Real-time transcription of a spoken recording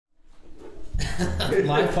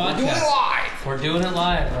Live podcast. We're doing it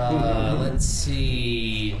live. Let's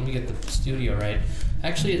see. Let me get the studio right.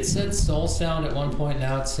 Actually, it said Soul Sound at one point.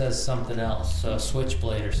 Now it says something else,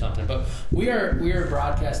 Switchblade or something. But we are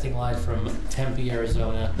broadcasting live from Tempe,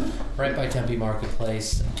 Arizona, right by Tempe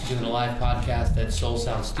Marketplace, doing a live podcast at Soul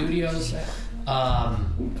Sound Studios.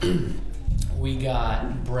 We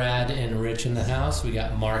got Brad and Rich in the house. We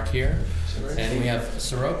got Mark here, and we have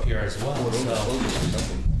Sarope here as well. So,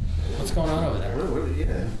 what's going on over there?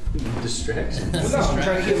 Distraction. Well, no, I'm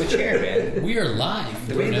trying to get him a chair, man. We are live.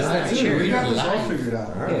 The main design chair. We are all live. figured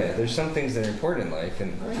out. All right. Yeah, there's some things that are important in life,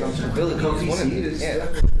 and comfortability is one of them. Yeah.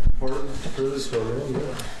 For this program,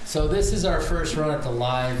 yeah. So this is our first run at the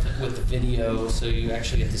live with the video, so you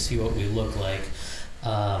actually get to see what we look like.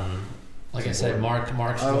 Like I said, Mark's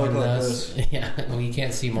joined us. Yeah, well, you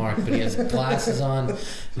can't see Mark, but he has glasses on,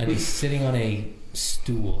 and he's sitting on a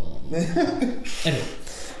stool. Anyway,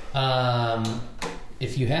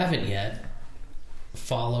 if you haven't yet,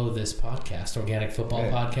 follow this podcast, Organic Football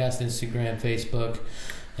Podcast, Instagram, Facebook,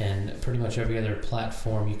 and pretty much every other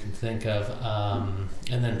platform you can think of.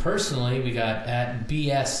 And then personally, we got at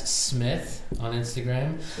BS Smith on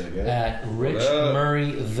Instagram, at Rich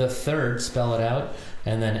Murray the Third, spell it out,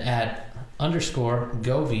 and then at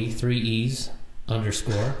 _Govey, 3 E's, _.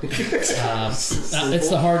 It's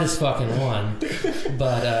the hardest fucking one,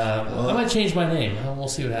 but I might change my name. We'll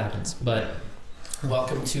see what happens. But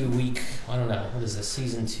welcome to week, I don't know, what is this,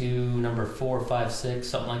 season 2, number 4, 5, 6,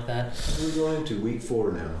 something like that. We're going to week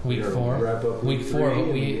 4 now. Week 4? Wrap up week 4, but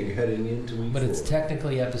we're heading into week 4. But it's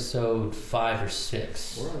technically episode 5 or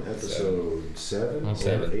 6. We're on episode 7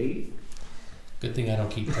 Okay. or 8. Good thing I don't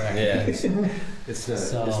keep track Yeah. of things. It's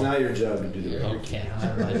not your job to do the Okay,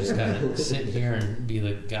 I just gotta sit here and be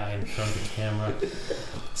the guy in front of the camera.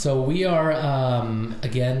 So we are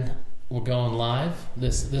again. We're going live.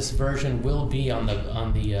 This version will be on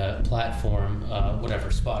the platform, whatever,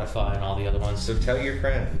 Spotify and all the other ones. So tell your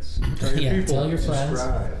friends. Tell your friends.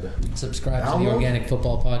 Subscribe to the Organic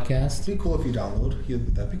Football Podcast. It'd be cool if you download.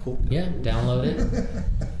 That'd be cool. Yeah, download it.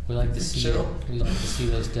 We like to see it. We like to see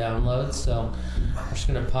those downloads. So we're just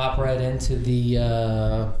gonna pop right into the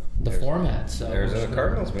format. So Arizona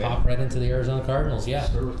Cardinals, man. Pop right into the Arizona Cardinals. Yeah.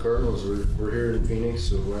 Start with Cardinals. We're here in Phoenix,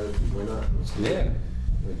 so why not? Let's do it.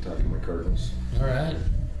 I like talking about Cardinals. All right.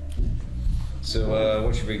 So,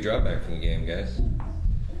 what's your big drawback from the game, guys?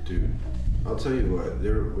 Dude, I'll tell you what.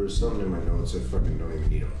 There was something in my notes. I fucking don't even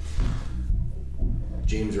need them.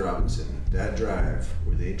 James Robinson, that drive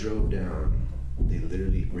where they drove down, they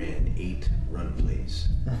literally ran 8 run plays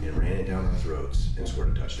and ran it down our throats and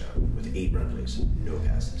scored a touchdown with 8 run plays, no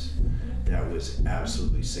passes. That was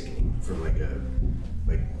absolutely sickening. From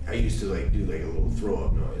I used to do a little throw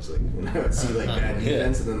up noise, when I would see bad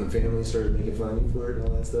defense, and then the family started making fun of me for it and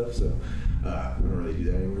all that stuff. So I don't really do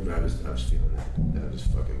that anymore, but I was feeling that. That was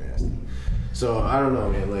fucking nasty. So I don't know,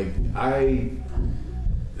 man.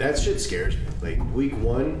 That shit scares me. Week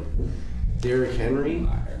 1, Derrick Henry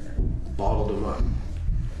bottled him up.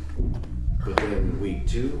 But then week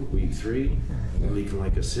 2, week 3, leaking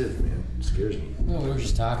like a sieve, man. It scares me. Well, we were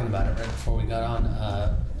just talking about it right before we got on.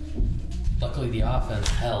 Luckily, the offense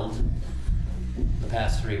held the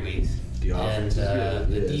past 3 weeks. The offense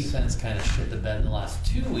and the defense kind of shit the bed the last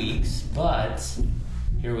 2 weeks, but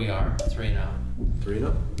here we are, 3-0.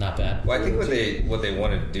 3-0? Not bad. Well, I think what they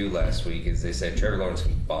wanted to do last week is they said Trevor Lawrence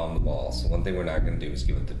can bomb the ball. So one thing we're not going to do is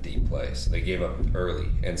give it the deep play. So they gave up early,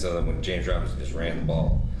 and so then when James Robinson just ran the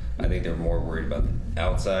ball, I think they were more worried about the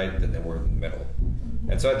outside than they were in the middle.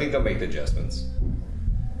 And so I think they'll make the adjustments.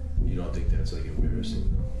 You don't think that's embarrassing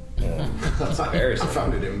though? It's embarrassing. I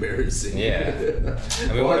found it embarrassing. Yeah.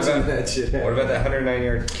 I mean, what about that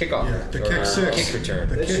 109-yard kickoff? Yeah, the kick six. Kick return.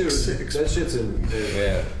 The That kick six. shit's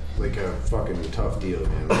a fucking tough deal,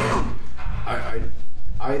 man.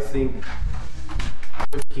 I think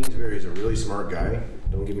Kingsbury is a really smart guy.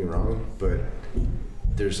 Don't get me wrong, but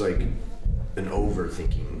there's an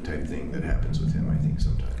overthinking type thing that happens with him. I think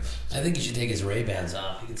sometimes. I think you should take his Ray-Bans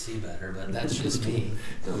off. You can see better, but that's just me.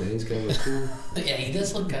 No, man, he's kind of cool. Yeah, he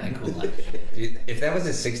does look kind of cool. Dude, if that was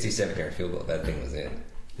a 67-yard field goal, that thing was in.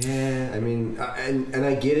 Yeah, I mean, and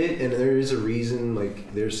I get it, and there is a reason.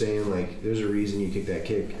 They're saying, there's a reason you kick that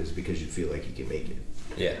kick is because you feel like you can make it.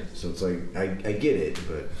 Yeah. So it's I get it,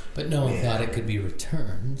 but no one thought it could be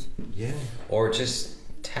returned. Yeah. Or just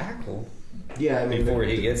tackle. Yeah, I mean, before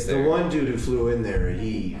he gets there. The one dude who flew in there,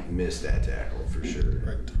 he missed that tackle for sure.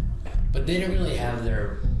 Right. But they don't really have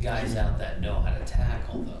their guys out that know how to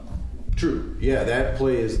tackle, though. True. Yeah, that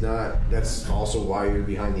play is not. That's also why you're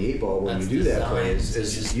behind the 8 ball when That's you do that play. designed to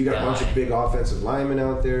Is just you got a bunch of die. big offensive linemen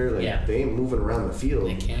out there. Like Yeah. they ain't moving around the field.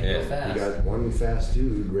 They can't Yeah. go You fast. got one fast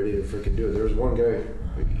dude ready to freaking do it. There was one guy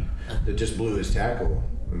that just blew his tackle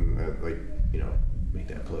and make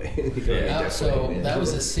that play. He couldn't make that So play, man. that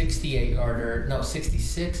was a 68-yarder. No,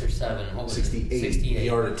 66 or 7. What was 68 it? 68.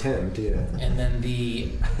 yard attempt. Yeah. And then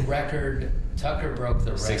the record, Tucker broke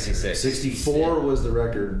the record. 66. 64 was the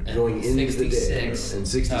record And going into the day, 66 and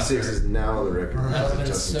 66 Tucker. is now the record. That would have been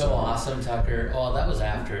Justin so Tucker. awesome, Tucker. Oh, that was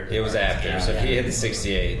after. It was after. So if he hit the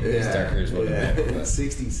 68, his Tucker's would have been. But.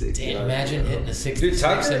 66. Damn, imagine hitting a 66. Dude,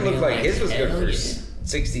 Tucker and looked being like his was good hell for yeah.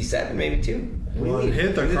 67, maybe 2. Well, it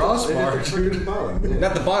hit the It crossbar, hit the freaking bottom. Yeah.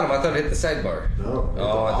 Not the bottom. I thought it hit the sidebar. No.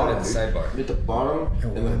 Oh, I thought it hit the sidebar. Hit the bottom It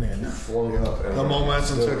and went then in. flung up. And The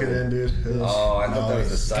momentum took it in, dude. It was Oh, I thought that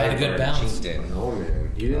was the Got a sidebar. good bounce. Chinked in. Oh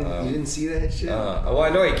man, you didn't see that shit? Well, I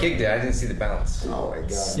know he kicked it. I didn't see the bounce. Oh my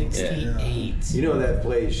god. 68. You know that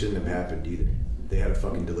play shouldn't have happened either. They had a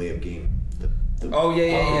fucking delay of game. Oh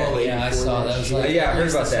yeah, Oh, yeah. yeah, I saw that. It was like Yeah, I at heard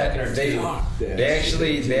least about a second that. or They,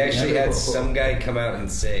 two. they actually had some guy come out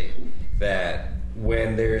and say that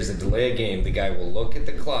when there's a delay of game, the guy will look at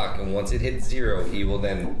the clock, and once it hits 0, he will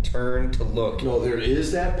then turn to look. No, there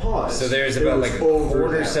is that pause. So there's It about was like a over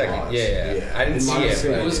quarter that second. pause. Yeah. I didn't In see my it,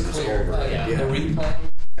 opinion, It was clear. over. Yeah. Yeah. The replay,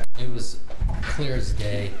 it was clear as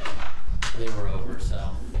day. They were over, so.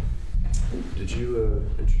 Did you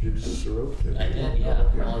introduce Soroke? I did, yeah.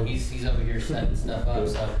 Well, he's over here setting stuff up,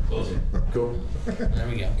 so. Cool. There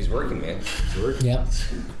we go. He's working, man. Soroke? Yep.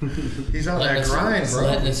 He's on Letting that us- grind, bro.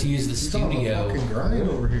 Letting us use the He's on the studio. fucking grind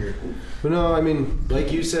over here. But no, I mean,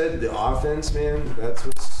 like you said, the offense, man. That's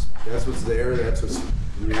what's there. That's what's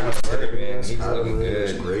really Kyler, man, he's Kyler looking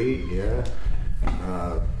Murray's good. great. Yeah.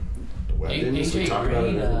 The weapons. We AJ talk about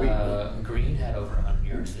it Green, every week. Green had over 100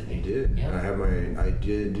 yards, didn't he? He did. Yeah. I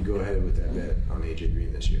did go ahead with that bet on AJ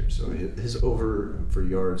Green this year. So his over for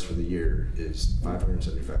yards for the year is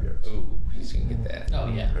 575 yards. Ooh, he's gonna get that. Oh,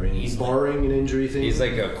 yeah. I mean, Easily. barring an injury thing. He's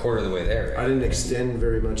like a quarter of the way there, I right? didn't extend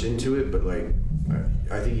very much into it, but like,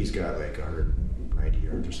 I think he's got like 190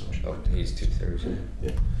 yards or something. Oh, he's 2/3.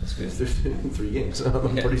 Yeah. That's good. 3 games.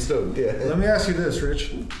 I'm Yeah. pretty stoked. Yeah. Let me ask you this,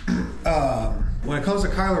 Rich. When it comes to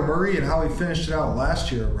Kyler Murray and how he finished it out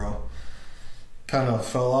last year, bro, kind of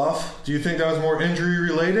fell off. Do you think that was more injury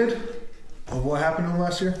related of what happened to him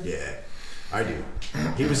last year? Yeah, I do.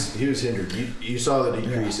 He was hindered. You saw the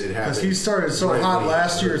decrease. It happened Because he started so right hot when he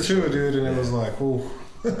last year hurt. too, dude, and it was like, ooh.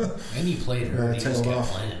 And he played hurt. Yeah, He just tailed kept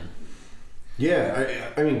off. playing. Yeah,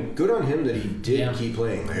 I mean, good on him that he did Yeah. keep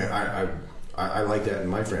playing. Like, I like that in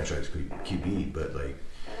my franchise QB, but like,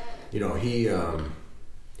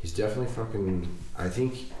 he's definitely fucking. I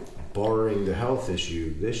think, barring the health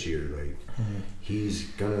issue this year, like he's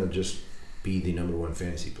gonna just be the #1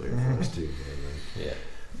 fantasy player for us too. Man. Like, Yeah.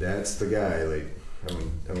 that's the guy. Like,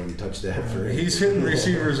 I wouldn't touch that for. He's hitting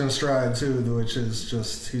receivers in stride too, which is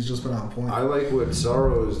just he's just been on point. I like what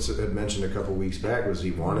Sorrows had mentioned a couple weeks back was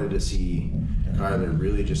he wanted to see Kyler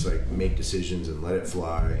really just like make decisions and let it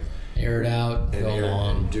fly Air it out, and, go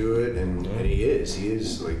long. do it, and he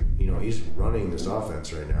is like he's running this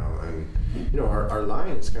offense right now, and our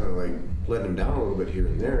line is kind of like letting him down a little bit here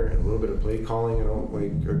and there, and a little bit of play calling I don't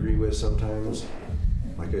like agree with sometimes.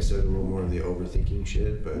 Like I said, a little more of the overthinking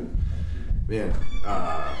shit, but man,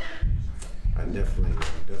 I'm definitely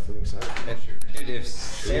excited. And, dude, if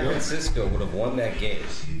San Francisco would have won that game,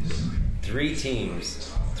 3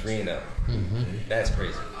 teams, 3-0. That's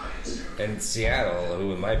crazy. And Seattle,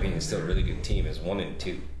 who in my opinion is still a really good team, is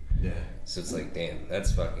 1-2. Yeah. So it's like, damn,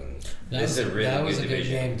 that's fucking. That This is a really that good was a good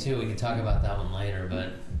division. game too. We can talk about that one later, but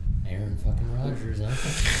Aaron fucking Rodgers,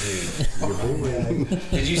 huh? Dude,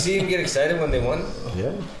 did you see him get excited when they won?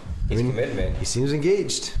 Yeah. He's committed, man. He seems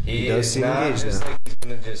engaged. He does is seem not engaged just now. like he's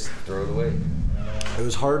gonna just throw it away. It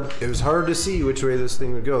was hard to see which way this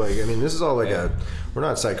thing would go. Like, I mean, this is all like we're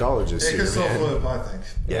not psychologists It here, could still man. flip, I think.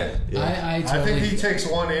 Yeah. I I totally. think he takes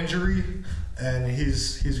one injury and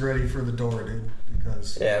he's ready for the door, dude.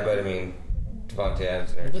 Because Yeah, but I mean, Devontae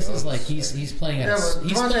Adams and Aaron This is Jones, like he's playing at. yeah, but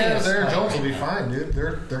he's Devontae playing Adams, at Aaron spike Jones will be right now. fine, dude.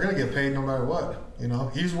 They're gonna get paid no matter what.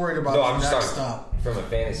 He's worried about No, the I'm just next talking stop. from a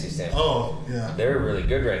fantasy standpoint. Oh yeah. They're really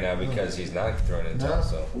good right now because he's not throwing it No. tough.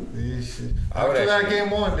 So I would After that actually- game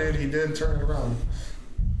 1, dude, he did turn it around.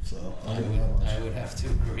 So I'll give him that much. I would have to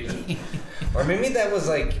agree. Or maybe that was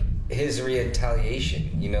like his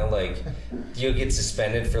retaliation. Like you'll get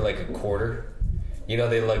suspended for like a quarter.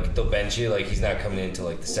 They'll bench you. Like he's not coming in until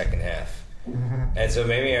like the second half. And so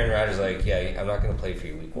maybe Aaron Rodgers like, yeah, I'm not going to play for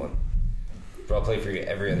you week 1, but I'll play for you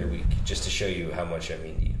every other week just to show you how much I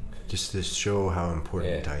mean to you. Just to show how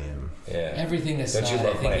important Yeah. I am. Yeah. Everything aside, Don't you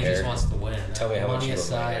love I think my he just hair? wants to win. Tell me how much Money you love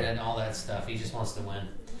my aside hair. and all that stuff, he just wants to win.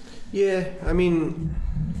 Yeah, I mean,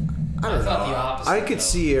 I don't thought know. the opposite, I could though.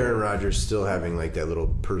 see Aaron Rodgers still having like that little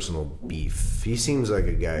personal beef. He seems like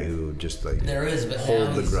a guy who just like There is, but hold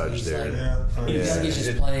now the he's, grudge he's there. Like, Yeah. He's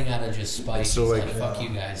just playing out of just spite. So, He's like- like, fuck you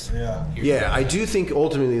guys. Yeah. You're Yeah, doing I that. do think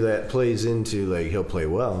ultimately that plays into like he'll play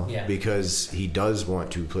well Yeah. because he does want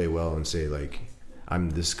to play well and say like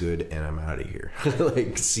I'm this good and I'm out of here.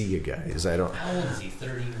 Like see you guys. I don't. How old is he?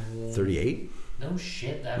 38? No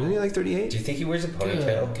shit. That Isn't he old. like 38? Do you think he wears a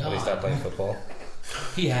ponytail Good when he God. stopped playing football?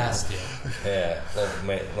 He has to. Yeah,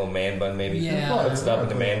 little man bun maybe. Yeah. Let's stop with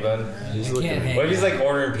the man bun. He's I looking. can't hang What if he's out. like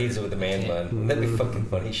ordering pizza with the man bun? That'd be fucking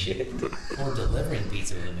funny shit. Or delivering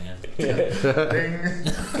pizza with a man.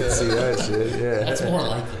 Ding. Can see that shit. Yeah. That's more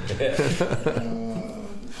likely.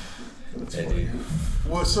 Yeah, dude.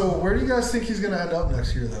 Well, so where do you guys think he's going to end up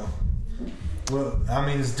next year, though? Well, I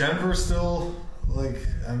mean, is Denver still like?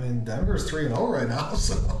 I mean, Denver's 3-0 right now,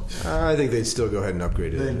 so I think they'd still go ahead and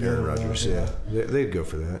upgrade it. They'd Aaron go, Rodgers. yeah. Yeah, they'd go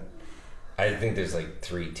for that. I think there's like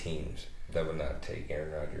 3 teams that would not take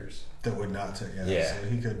Aaron Rodgers. that would not take. Yeah, Yeah. so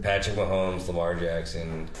he could. Patrick Mahomes, Lamar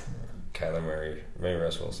Jackson, Kyler Murray, maybe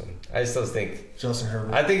Russ Wilson. I still think. Justin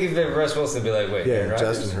Herbert. I think if Russ Wilson would be like, wait, Yeah, Aaron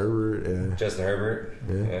Rodgers? Justin Herbert. Yeah. Justin Herbert.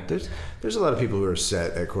 Yeah. There's a lot of people who are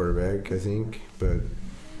set at quarterback, I think, but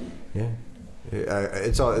yeah,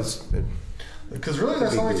 it's Because really,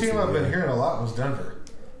 that's the only team I've been hearing a lot was Denver.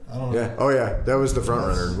 I don't know. yeah. Oh yeah, that was the front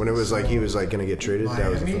runner when it was like he was like going to get traded. That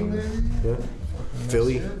was the Miami, front runner. maybe? Yeah. Fucking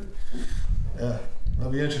Philly. shit. Yeah,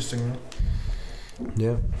 that'll be interesting, man.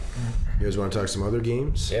 Yeah. You guys want to talk some other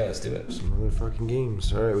games? Yeah, let's do it. Some other fucking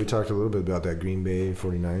games. All right, we talked a little bit about that Green Bay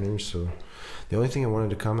 49ers. So the only thing I wanted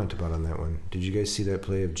to comment about on that one, did you guys see that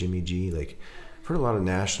play of Jimmy G? Like, I've heard a lot of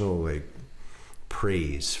national like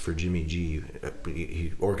praise for Jimmy G.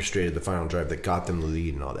 He orchestrated the final drive that got them the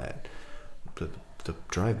lead and all that. But the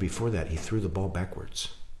drive before that, he threw the ball backwards.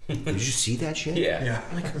 Did you see that shit? Yeah. Yeah.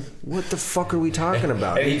 Like, what the fuck are we talking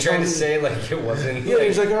about? And he tried to told me- say like it wasn't. Yeah,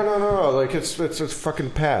 he's like, no, like it's a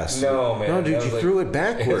fucking pass. No, man. No, dude, that you was threw like- it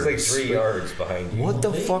backwards. It was like 3 yards behind you. What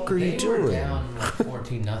the fuck are you They doing? were down like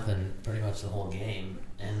 14-0 pretty much the whole game,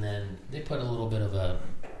 and then they put a little bit of a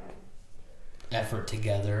effort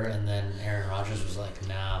together, and then Aaron Rodgers was like,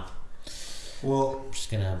 "Nah, Well, I'm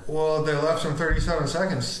just gonna." they left him 37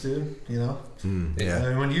 seconds, dude. You know. Yeah.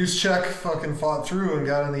 And when Juszczyk fucking fought through and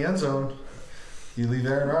got in the end zone, you leave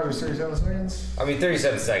Aaron Rodgers 37 seconds. I mean,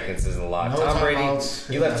 37 seconds isn't a lot. No Tom Brady, timeouts,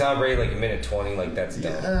 you yeah. left Tom Brady like a minute 20, like that's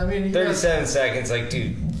dumb. Yeah, I mean, you 37 seconds, like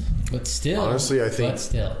dude. But still, Honestly, I think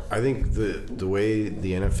the way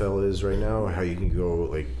the NFL is right now, how you can go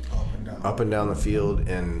like up and down the field,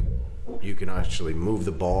 and you can actually move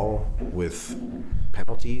the ball with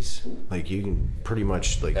penalties. Like you can pretty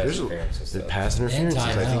much like Pass there's interference and the stuff. pass and interferences.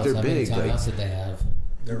 I think timeouts. they're How many big. Like timeouts did they have?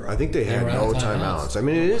 I think they had were out no of timeouts. timeouts. I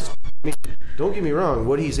mean, it is. Don't get me wrong.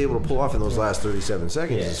 What he's able to pull off in those last 37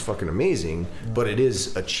 seconds Yeah. is fucking amazing. But it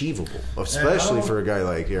is achievable, especially for a guy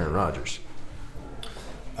like Aaron Rodgers.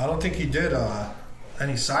 I don't think he did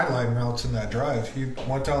any sideline routes in that drive. He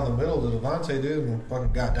went down the middle to Devontae, dude, and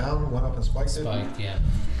fucking got down, went up and spiked it. Spiked, yeah.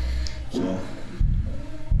 So,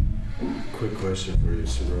 Quick question for you,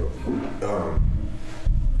 Cedro.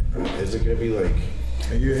 Is it gonna be like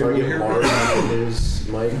are you if able I to get hear Mark me? on his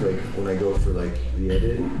mic, like when I go for like the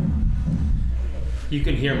edit, You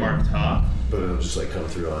can hear Mark talk. but it'll just like come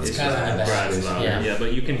through on It's his kind of in the back. Brad's louder. Yeah. Yeah,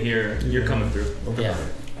 but you can hear. You're coming through. Yeah.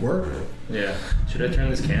 Work? Yeah. Should I turn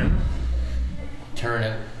this camera? Turn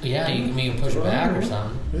it. Yeah, you can push it back or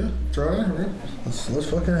something. Yeah, try it. Yeah. Let's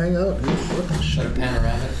fucking hang out, dude. What the Put shit? a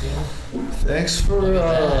panoramic view. Thanks for Look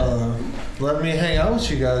at letting me hang out with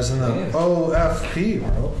you guys in the Yeah. OFP,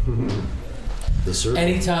 bro. the circle.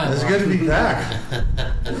 Anytime. It's Mark. good to be back.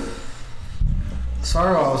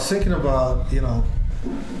 Sorry, I was thinking about,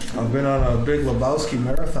 I've been on a big Lebowski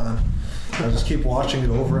marathon. I just keep watching it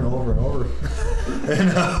over and over and over.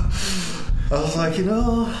 And I was like,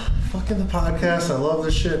 fucking the podcast. I love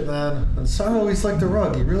this shit, man. And Sarah always like the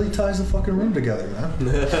rug. He really ties the fucking room together, man.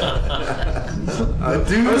 I was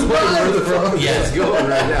wondering where the fuck Yeah. is going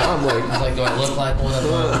right now. I'm like, It's like, do I look like one of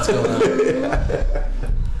them? What's going on?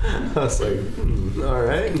 I was like, all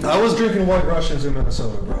right. I was drinking White Russians in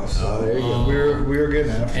Minnesota, bro. So Oh, there you go. we were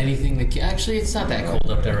getting after it. Anything that actually, it's not that cold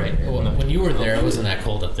up there, right? When you were there, it wasn't that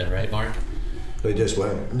cold up there, right, Mark? They just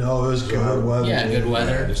went No, it was good weather. Yeah, good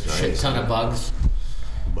weather. just Shit nice. ton of bugs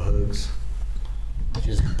bugs.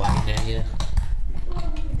 just biting at you.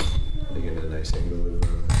 They get a nice angle of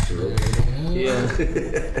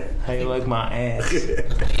Yeah. How you like my ass?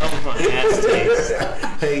 How my ass taste?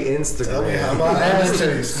 Hey, Instagram. Tell me how my ass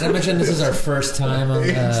tastes. Did I mention this is our first time doing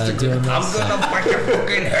this? I'm gonna bite your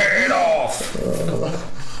fucking head off.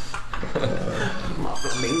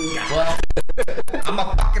 Well, I'm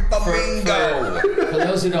a fucking flamingo. for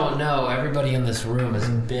those who don't know, everybody in this room has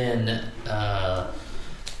been.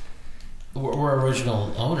 We're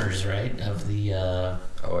original owners, right, of the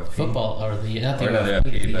OFP. football or the not the Or not the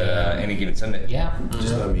OFP, but Any Given Sunday. yeah.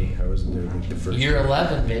 Just not me. I wasn't there like the first Year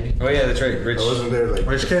 11, baby. Oh yeah, that's right. Rich. I wasn't there like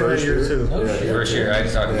Rich the came in first year 2. Oh, Yeah, shit. First year, I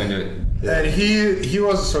just talked him into it. Yeah. And he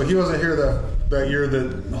wasn't here that year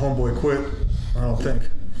that homeboy quit. I don't think.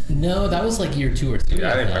 No, that was like year 2 or 3. Dude,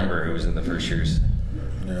 I didn't thought. remember who was in the first years.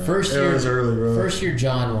 First It year was early, bro. First year,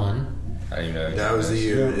 John won. I didn't even know. That was the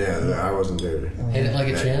year. Yeah, I wasn't there. Hit it like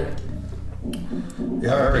a champ.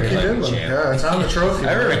 Yeah, I I think he remember did him one. like a champ. Yeah, it's on the trophy.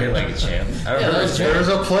 I remember him like a champ. I Yeah, remember that was him. There's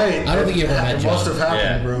a plate. I don't think you ever met It must John. have happened,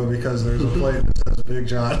 Yeah. bro, because there's a plate that says Big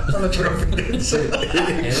John on the trophy. Hit it like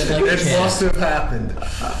a It champ. must have happened.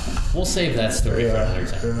 We'll save that story for Yeah. another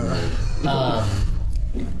time.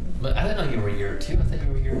 But I didn't know you were year 2. I thought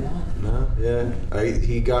you were year 1. No, yeah.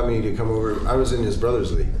 He got me to come over. I was in his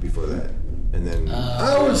brother's league before that, and then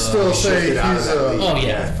I would still he say shifted out of he's that a. league. Oh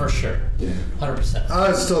yeah, for sure, yeah. 100%.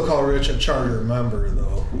 I'd still call Rich a charter member,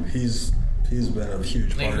 though. He's been a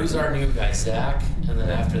huge I mean, part who's of it. our new guy? Zach, and then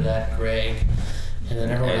after that, Greg, and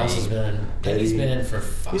then everyone else has been in. Eddie's been in for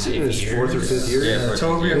 5 He's years. in his 4th or 5th year. Yeah, Yeah,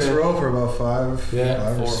 Toby and Yeah. Srow for about 5. Yeah,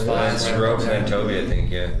 5 or 4 or 6. 5. It's Ropes and Toby, I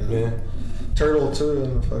think. Yeah. Yeah. Turtle too,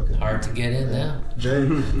 and fucking Hard to get in now. Jay.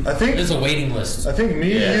 I think There's a waiting list.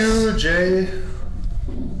 me, Yes. you, Jay,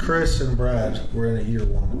 Chris, and Brad were in it year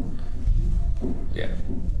 1. Yeah.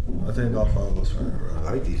 I think all 5 of us were in it, I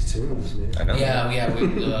bro. like these tunes, man. I know. Yeah.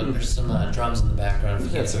 There's some drums in the background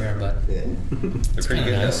if you can't hear them, but Yeah. They're pretty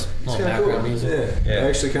good. nice. Though. It's Little kinda background cool. music. Yeah. Yeah. I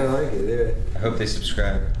actually kind of like it. I hope they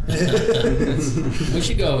subscribe. We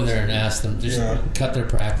should go over there and ask them. Just Yeah. cut their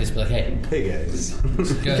practice. Be like, hey, Yeah. Hey guys. you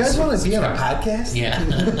You guys want to be on a podcast? Yeah.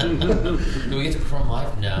 Do we get to perform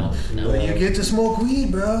live? No. No. You get to smoke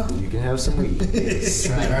weed, bro. You can have some weed. Yes.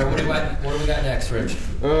 All right. What do we got next, Rich?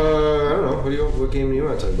 I don't know. What game do you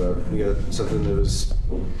want to talk about? You got something that was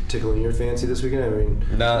tickling your fancy this weekend? I mean,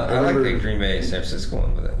 No, I like remember- the Green Bay San Francisco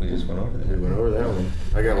one, but we just went over we that. went over that one.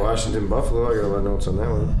 I got Washington Buffalo. I got a lot of notes on that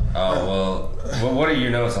one. Oh well, what are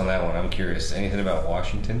your notes on that one? I'm curious. Anything about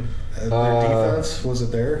Washington? Their defense, was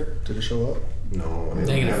it there? Did it show up? No, they don't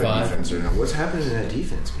Negative have a 5. defense right now. What's happening in that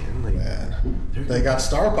defense, man? Like, Man, they got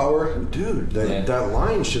star power. dude, Yeah. that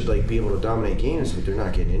line should like be able to dominate games, but they're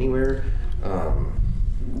not getting anywhere.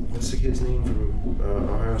 What's the kid's name from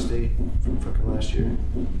Ohio State from fucking last year?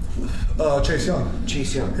 Chase Young.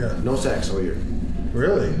 Chase Young. Yeah. No sacks all year.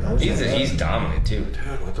 Really? I was like, He's dominant too. Dude,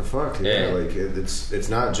 what the fuck? Yeah. Like it's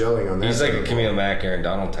not gelling on that. He's like side a of the Camille ball. Mack, Aaron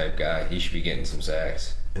Donald type guy. He should be getting some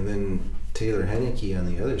sacks. And then Taylor Heineke on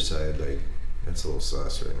the other side, like that's a little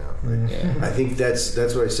sus right now. Like, Yeah. I think that's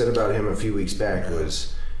what I said about him a few weeks back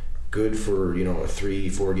was good for a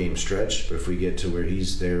 3-4 game stretch, but if we get to where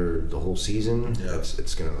he's there the whole season, Yeah.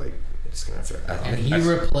 it's gonna affect. And he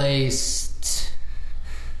replaced.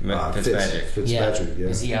 Fitzmagic. Fitzpatrick, yeah.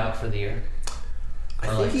 Is he out for the year? I Or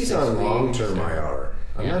think like he's 6 on long-term weeks, or- IR.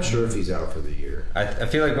 I'm Yeah. not sure if he's out for the year. I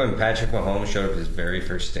feel like when Patrick Mahomes showed up his very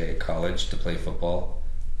first day at college to play football,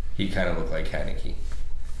 he kind of looked like Heineke.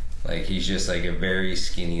 Like he's just like a very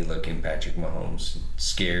skinny looking Patrick Mahomes,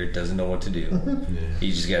 scared, doesn't know what to do.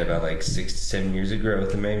 He's just got about like 6 to 7 years of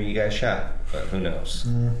growth, and maybe he got shot, but who knows?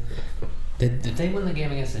 Did they win the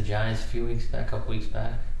game against the Giants a couple weeks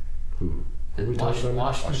back? Who? Did we talking about?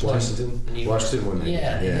 Washington? Washington? New York- Washington won that Yeah,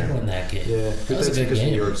 game. they Yeah. did win that game. Yeah, That but was a that's good because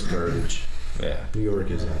game. New York's garbage. Yeah. New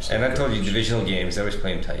York is absolute And I told you, garbage. divisional games, they always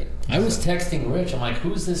play him tight. I was texting Rich. I'm like,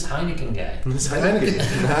 who's this Heineken guy? It's Heineken.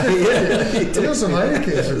 Heineken. There's some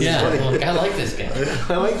Heineken. Yeah, funny. I'm like, I like this guy.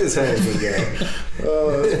 I like this Heineken guy.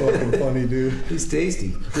 Oh, that's fucking funny, dude. He's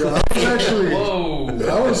tasty. Yeah, I was actually, Whoa.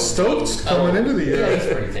 I was stoked coming into the Yeah, he's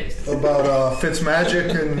year pretty tasty. about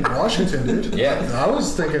Fitzmagic and Washington, dude. Yeah. I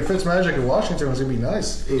was thinking Fitzmagic and Washington was gonna be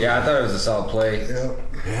nice. Yeah, I thought it was a solid play. Yeah.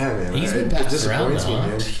 Yeah, man. He's been it passed around, disappoints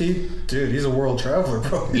me, though, huh? man. Dude, he's a world traveler,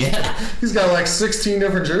 bro. Yeah. He's got like 16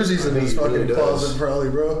 different jerseys in his He really fucking does. closet, probably,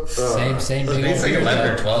 bro. Same big It's old like 11 or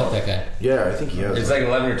beard. 12. I like that guy. Yeah, I think he has. It's like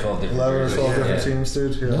 11 or 12 different 11 or jerseys. 12 different Yeah. teams,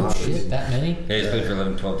 dude. Yeah. No shit, that many? Yeah, he's played for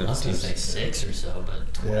 11, 12 I was different gonna teams. say 6 or so,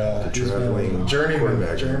 but Yeah, he's traveling been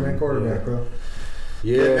quarterback. journeyman quarterback, bro.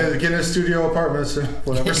 Yeah. Get in his studio apartments in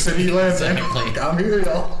whatever city he lands in. Exactly. I'm here,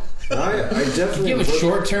 y'all. I definitely give a look-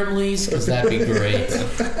 short-term lease because that'd be great.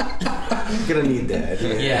 Gonna need that.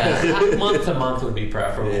 Yeah, month to month would be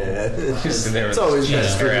preferable. Yeah. Just in there with It's always the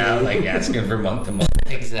best for gesture out, me. like asking for month to month.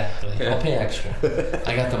 Exactly. I'll pay extra.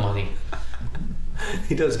 I got the money.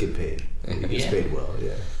 He does get paid. He gets Yeah. paid well,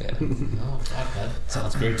 yeah. Yeah. No, fuck, that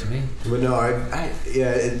sounds great to me. But no,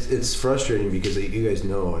 it's frustrating because you guys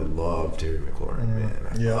know I love Terry McLaurin, man.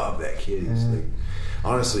 I love that kid. He's like,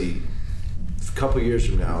 honestly, a couple years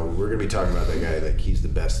from now, we're gonna be talking about that guy like he's the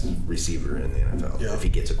best receiver in the NFL if he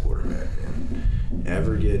gets a quarterback. And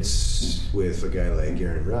ever gets with a guy like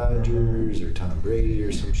Aaron Rodgers or Tom Brady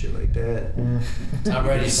or some shit like that. Tom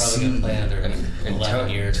Brady's probably going to play another 11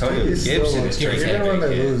 years. Antonio Gibson is taking Even a when big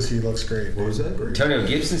they hit. lose, he looks great. What was that? Antonio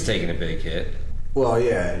Gibson's taking a big hit. Well,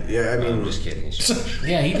 yeah. I mean, I'm just kidding. He's trash.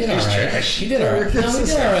 Yeah, he did all right. trash. He did all right. No, he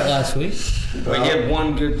did all right last week. But he had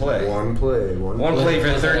one good play. one play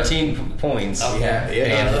for 13 points.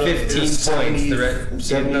 Okay. And 15 points. The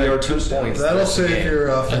rest, 70-yard 2 touchdown. points. That'll the rest of the save game.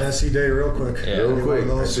 your fantasy day real quick. Yeah. real quick.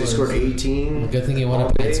 Those So he scored ones. 18. Good thing he went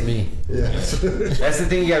up against me. Yeah. That's the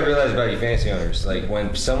thing you gotta realize about your fantasy owners. Like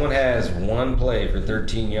when someone has one play for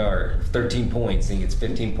 13 points and he gets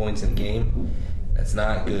 15 points in the game, that's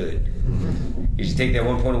not good. Because you take that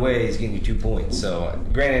 1 point away, he's getting you 2 points. So,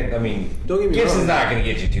 granted, I mean, Don't get me Gibson's wrong. not going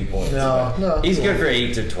to get you 2 points. No, but no. He's good for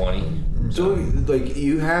 8 to 20. So, like,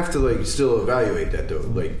 you have to, like, still evaluate that, though.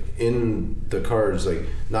 Like, in the cards, like,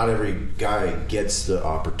 not every guy gets the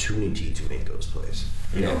opportunity to make those plays.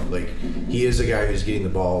 You know, like, he is a guy who's getting the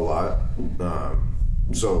ball a lot.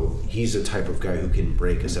 So, he's the type of guy who can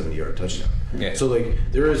break a 70-yard touchdown. Yeah. So, like,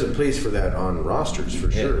 there is a place for that on rosters,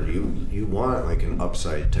 for sure. You want, like, an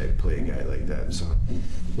upside type play guy like that. So,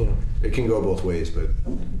 you know, it can go both ways, but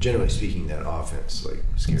generally speaking, that offense, like,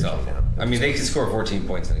 scares me now. I mean, they could score 14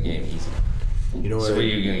 points in a game easy. You know what? So, what are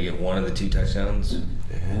you going to get? One of the 2 touchdowns?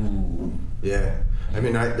 Yeah, I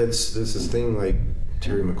mean, that's this thing like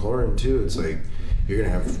Terry McLaurin too. It's like you're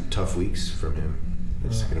gonna have tough weeks from him.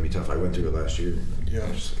 It's gonna be tough. I went through it last year. Yeah.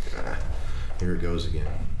 I'm just like, here it goes again.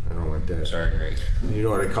 I don't like that. Sorry, Greg. You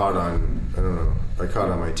know what I caught on? I don't know. I caught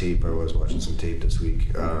on my tape. I was watching some tape this week.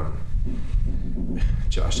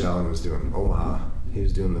 Josh Allen was doing Omaha. He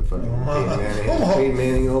was doing the fucking Peyton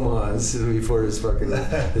Manning Omaha's before his fucking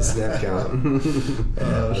his snap count.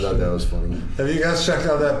 I thought that was funny. Have you guys checked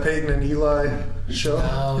out that Peyton and Eli show?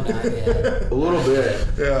 No, not yet. A little bit.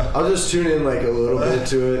 Yeah. I'll just tune in like a little bit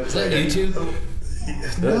to it. Is that YouTube?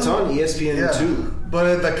 It's on ESPN Yeah. too.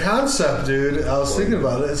 But the concept, dude, I was thinking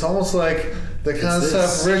about it. It's almost like the concept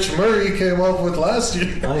this. Rich Murray came up with last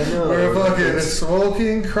year. I know. Where fucking It's-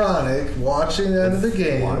 smoking chronic, watching the end of the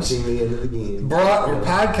games. Watching the end of the game. We're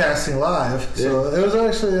podcasting live, so it was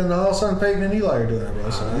actually, and all of a sudden Peyton and Eli are doing it, bro.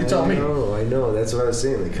 So you tell me. I know. That's what I was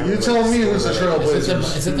saying. They kind You of tell me who's the Is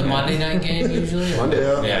Trailblazers. it the Monday night game usually? Monday.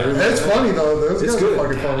 Yeah. Yeah. It's funny though. Those It's guys good. are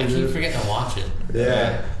fucking funny, I keep dude. forgetting to watch it.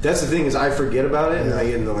 Yeah. That's the thing is I forget about it and I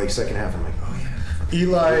get in the like second half. I'm like, oh yeah.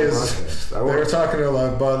 Eli is. Podcast. They were talking to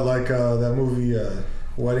about like that movie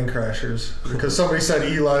Wedding Crashers because somebody said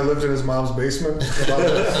Eli lived in his mom's basement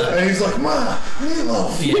and he's like, "Ma,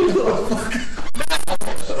 Meatloaf."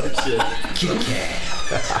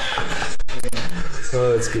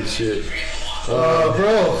 Oh, that's good shit.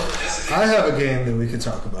 Bro, I have a game that we could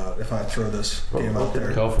talk about if I throw this game out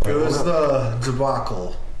there. Go for it. It was the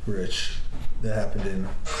debacle, Rich, that happened in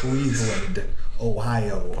Cleveland,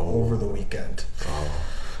 Ohio, over the weekend. I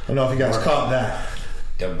don't know if you guys caught that.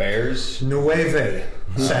 The Bears. Nueve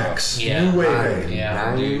sacks. Yeah. Nueve.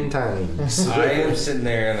 Yeah. 9 times. I am sitting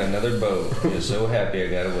there on another boat. Just so happy I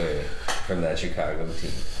got away from that Chicago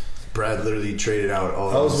team. Brad literally traded out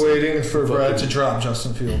all. I was those waiting for Brad to fucking- drop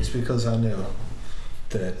Justin Fields because I knew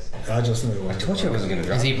that. I just knew. I told you I wasn't going to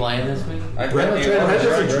drop. Is he playing this week? I Brad grabbed you. Brad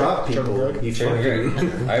doesn't Greg, drop Greg, people. Greg. He Trading fucking.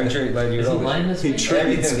 Greg. I haven't traded like you. Is he playing this He week?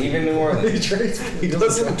 trades. Everything, even New He Orleans. trades. He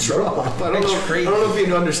doesn't drop. I don't know if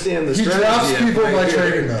you understand the He strategy. drops people by Right here.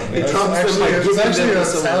 trading them. He That's drops them actually, by it's giving actually them to a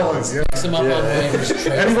someone talent. else. Yeah. Fix him up on waivers.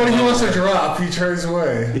 trade Anybody him who wants up. to drop, he trades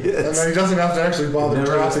away, and then he doesn't have to actually bother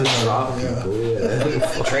Never has dropping to them. drop Yeah. people.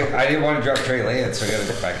 Yeah. I didn't want to drop Trey Lance, so I got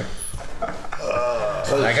to back up.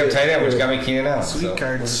 I got tight end, which got me Keenan Allen. Sweet So.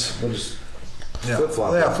 cards. We'll just Yeah. flip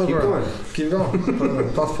flop. Yeah, flip Keep around. going. Keep going.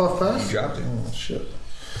 Puff, puff, pass. You dropped it. Oh, shit.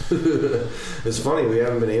 It's funny we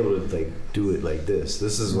haven't been able to like do it like this.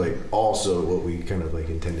 This is like also what we kind of like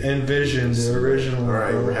intended. Envisioned the original. All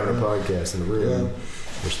right, we're having a podcast in the room. Yeah.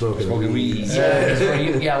 We're smoking, Smoking weed.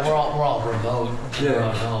 Yeah, we're all remote in our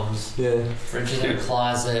own homes. Yeah, Rich is in a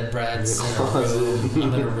closet. Brad's in a closet. room.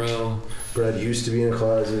 I'm in a room. Brad used to be in a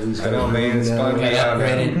closet. He's I know, man. It's now. fun. Got Yeah,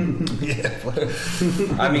 upgraded.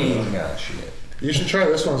 Yeah. I mean, shit. You should try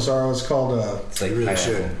this one, Sorrow. It's called It's like You really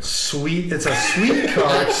pineapple. should. Sweet. It's a sweet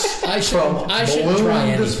tart I from shouldn't try Balloon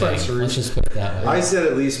anything. Dispensary. Let's just put it that way. I said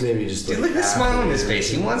at least maybe just Dude, like look at the half smile of on his it. face.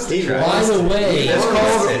 He wants to He try. By the way, It's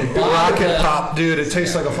called by Rocket the Pop, dude. It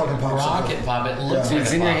tastes like a fucking popsicle. Rocket Pop. It looks Yeah. like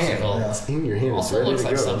It's a in your hand. popsicle. Yeah. It's in your hand. Also it's ready looks to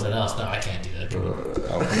like go. something else. No, I can't do that.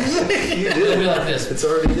 Okay. It'll be like this. It's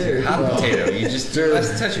already there. Hot potato. You just have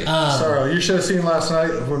to touch it. Sorrow, you should have seen last night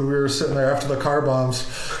when we were sitting there after the car bombs.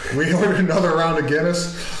 We ordered another round of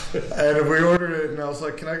Guinness, and we ordered it, and I was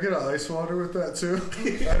like, "Can I get an ice water with that too?"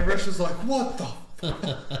 And Rich was like, "What the?"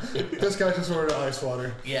 This guy just ordered ice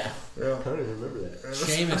water. Yeah. Yeah. I don't even remember that.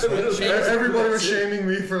 Seamus, right? Everybody was shaming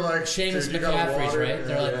me for like Seamus "Dude, you got McCaffrey's, water?" right?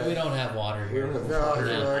 They're like, Yeah. we don't have water here. We don't have No,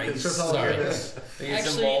 Yeah. you're like, it's just all Sorry. Guinness. They get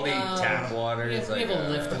some Actually, moldy tap water. We It's have, like, we have a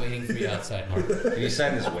lift waiting for you outside, Mark. Can you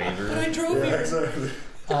sign this waiver? But I drove Yeah, here. exactly.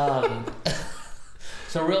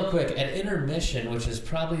 So real quick, at intermission, which is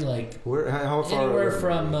probably like How far? anywhere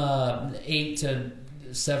from 8 to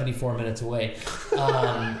 74 minutes away,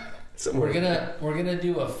 we're gonna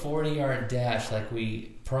do a 40-yard dash like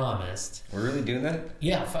we promised. We're really doing that?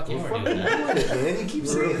 Yeah, fuck yeah, we're fucking doing that. Man, you keep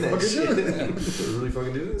saying that shit. We're really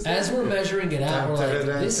fucking doing this. As we're measuring it out, we're like,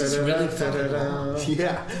 this is really fucking long.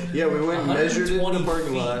 Yeah, we went and measured it in the 120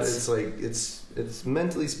 parking lot. feet. It's like it's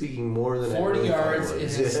mentally speaking more than 40 I really yards thought it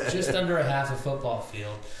was. is just under a half a football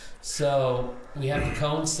field. So we have the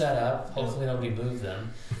cones set up. Hopefully nobody moved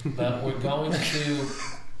them. But we're going to,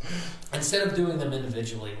 instead of doing them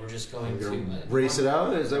individually, we're just going You're to gonna race it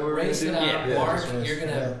out. Is that what we're race it gonna out. do? Mark, Yeah. you're going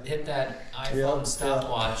to hit that iPhone Yeah.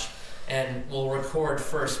 stopwatch and we'll record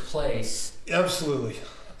first place. Absolutely.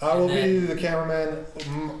 I will be the cameraman.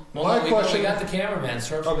 Well, My we question. got the cameraman.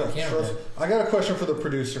 Start from the Okay, cameraman. so I got a question for the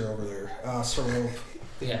producer over there, Sorrow.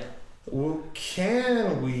 Yeah.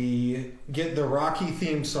 Can we get the Rocky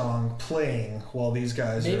theme song playing while these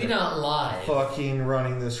guys Maybe are not live. fucking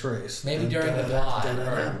running this race? Maybe during the live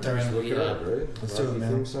or during Look it the. up, right? Let's do it, Rocky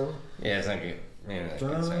man. theme song? Yeah, it's not good. Man, that good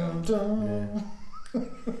Dun, sound. dun.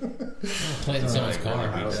 Play in someone's I car.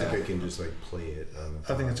 don't think I can just like play it.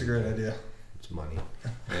 I think it's a great idea. It's money.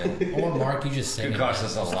 Yeah. Or Mark, you just sing It it. costs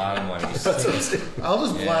us a lot of money. I'll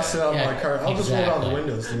just blast it out Yeah, in my car. I'll just roll down the exactly.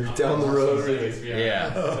 windows, dude. Down the road.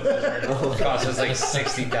 Yeah. It costs us like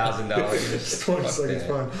 $60,000. Just 20 seconds,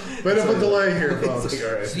 fine. Bit of a delay here, folks.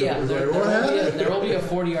 All right. Yeah, there, What happened? there will be a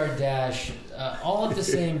 40-yard dash, all at the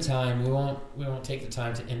same time. We won't take the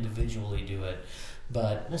time to individually do it,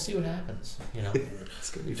 but we'll see what happens. You know. It's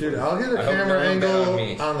gonna be Dude, fun. I'll get a I hope camera no one bet on angle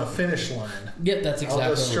me. on the finish line. Yeah, that's exactly. I'll go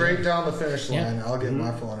what we're straight doing. down the finish line. Yeah. I'll get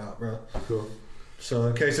my phone out, bro. Cool. So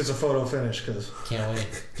in case it's a photo finish, because Can't wait.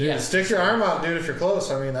 dude, Yeah, stick your arm out, dude. If you're close,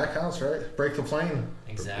 I mean that counts, right? Break the plane.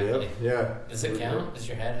 exactly. Yep. Yeah. Does it count? Does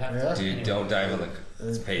your head have Yeah. to? Dude, don't dive on the.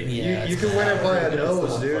 It's paid. Yeah, you it's can win it by a It's nose,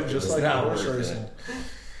 not dude. fucking- Just it's like not horse worth racing.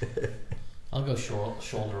 I'll go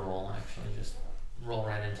shoulder roll. Actually, just roll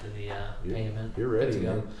right into the pavement. You're ready, Good to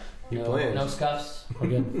go. man. You no, planned. No scuffs. We're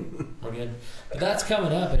good. We're good. But that's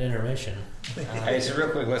coming up at intermission. Hey, so real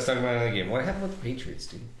quick, let's talk about another game. What happened with the Patriots,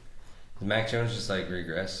 dude? Did Mac Jones just like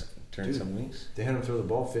regress, turn Dude. some weeks? They had him throw the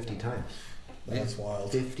ball 50 times. That's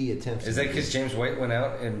wild. 50 attempts. Is that because James White went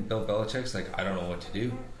out and Bill Belichick's like, I don't know what to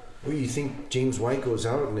do? Well, you think James White goes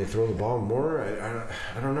out and they throw the ball more?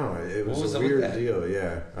 I don't know. It was, What was a up with weird that? deal.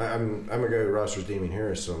 Yeah, I'm a guy who rosters Damian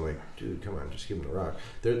Harris, so I'm like, dude, come on, just give him the rock.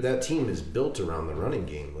 That team is built around the running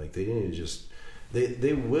game. Like they need to just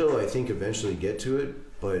they will, I think, eventually get to it,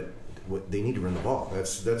 but they need to run the ball.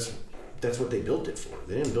 That's what they built it for.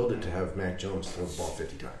 They didn't build it to have Mac Jones throw the ball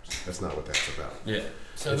 50 times. That's not what that's about. Yeah.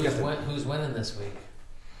 So It's got the- who's winning this week?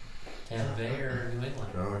 Tampa Bay or New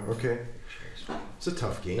England? Oh, okay. It's a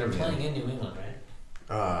tough game. They're man. playing in New England,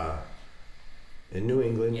 right? In New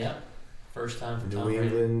England. Yep. First time for New Tom Brady.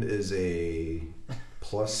 England is a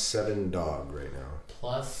 +7 dog right now.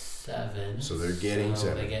 +7. So they're getting so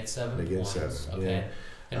 7. They get 7 They get points. 7, Okay. yeah.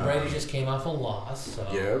 And Brady just came off a loss, so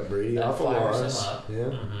Yeah, Brady that off a fires him loss. up. Yeah,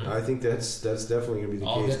 Mhm. I think that's definitely gonna be the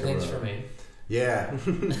all case. good things coming for up. me. Yeah.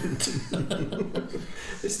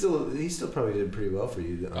 he still probably did pretty well for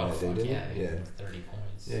you on Oh, that day, fuck didn't yeah. he? Yeah. 30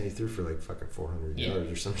 points. Yeah, he threw for like fucking 400 Yeah.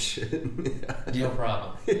 yards or some shit. No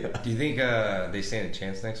problem. Do you think they stand a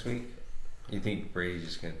chance next week? You think Brady's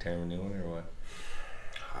just going to tear him a new one or what?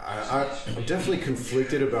 I'm definitely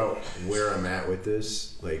conflicted about where I'm at with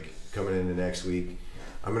this. Like coming into next week,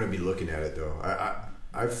 I'm gonna be looking at it though.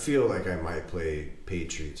 I feel like I might play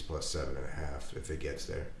Patriots +7.5 if it gets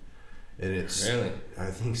there, and it's Really? I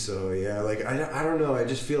think so. Yeah, like I don't know. I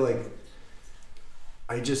just feel like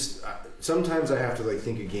sometimes I have to like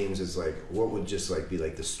think of games as like what would just like be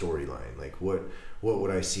like the storyline. Like what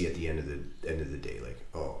would I see at the end of the day? Like,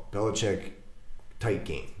 oh, Belichick tight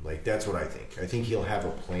game. Like, that's what I think. I think he'll have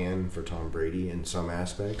a plan for Tom Brady in some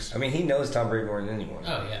aspects. I mean, he knows Tom Brady more than anyone.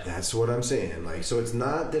 Oh yeah. That's what I'm saying. Like, so it's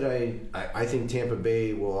not that I think Tampa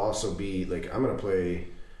Bay will also be like, I'm gonna play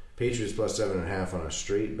Patriots plus 7.5 on a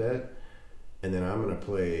straight bet, and then I'm gonna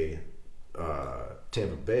play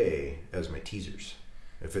Tampa Bay as my teasers.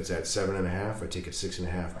 If it's at 7.5, I take a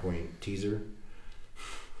 6.5 point teaser.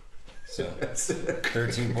 So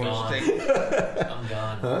 13 points Gone. you're taking? I'm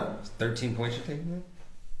gone. Huh? 13 points you're taking?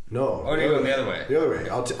 No. Oh, you're going the other way. The other way.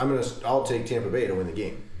 I'll take Tampa Bay to win the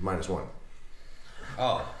game -1.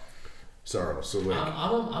 Oh. Sorry. So like,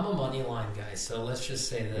 I'm a money line guy, so let's just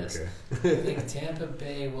say this. okay. I think Tampa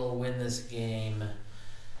Bay will win this game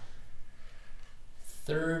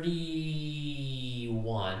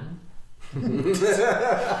 31 I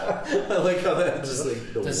like how that just like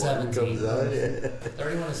the to one 17. comes out. Yeah.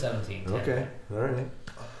 31 to 17. Tampa. Okay. All right.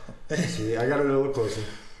 See, I got it a little closer.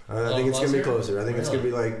 I little think it's gonna be closer? closer. I think it's gonna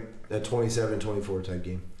Really? be like a 27-24 type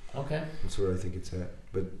game. Okay. That's where I think it's at.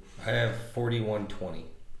 But I have 41-20.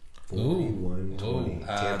 41-20.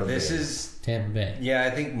 Tampa This Bay. is, Tampa Bay. yeah, I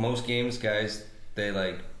think most games, guys, they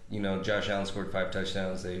like, you know, Josh Allen scored 5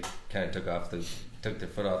 touchdowns. They kind of took their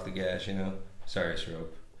foot off the gas, you know. Sorry,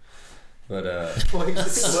 Srope. But,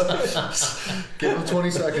 Give him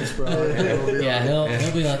 20 seconds, bro. Yeah, he'll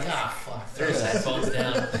be like, fuck, throw his headphones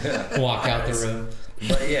down, walk out the room.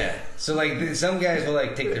 But yeah, so like some guys will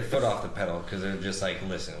like take their foot off the pedal because they're just like,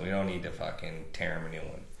 listen, we don't need to fucking tear him a new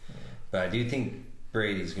one. But I do think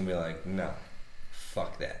Brady's gonna be like, no,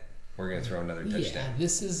 fuck that. We're gonna throw another Yeah, touchdown.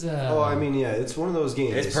 this is. Oh, I mean, yeah, it's one of those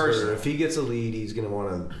games. It's personal. where if he gets a lead, he's gonna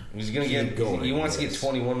want to. He's gonna keep get going. He wants to get Yes.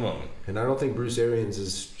 21 moment. And I don't think Bruce Arians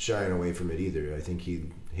is shying away from it either. I think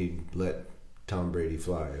he'd let Tom Brady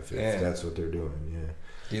fly if that's what they're doing. Yeah.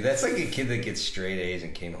 Dude, that's like a kid that gets straight A's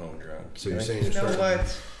and came home drunk. So you're like, saying you it's know right.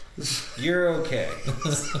 what? You're okay.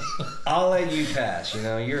 I'll let you pass. You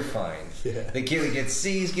know, you're fine. Yeah. The kid that gets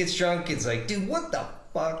C's gets drunk. It's like, dude, what the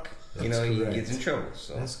fuck? That's you know, correct. he gets in trouble.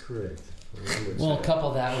 So That's correct. Well,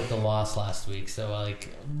 couple that with the loss last week. So, like,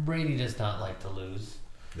 Brady does not like to lose.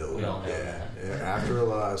 No, we all know yeah. that. Yeah. After a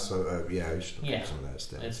loss, yeah, I should look Yeah. at some of that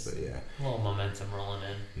stats. It's- But yeah, A little momentum rolling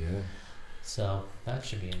in. yeah. So, that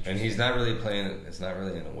should be interesting. and he's not really playing. It's not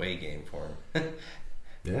really an away game for him.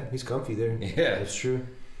 Yeah, he's comfy there. Yeah. That's true.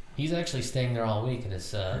 He's actually staying there all week in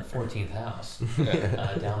his 14th house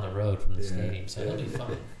down the road from the Yeah. stadium. So, he'll be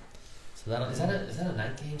fine. So, is that a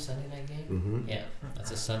night game, Sunday night game? Mm-hmm. Yeah,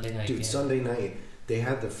 that's a Sunday night Dude, game. Sunday night, they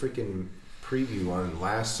had the freaking preview on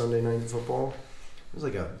last Sunday Night Football. It was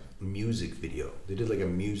like a music video. They did like a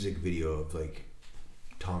music video of like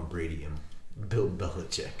Tom Brady and Bill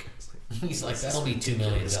Belichick. I was like, He's like, that'll be $2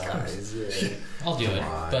 million. guys, yeah. I'll do Come it,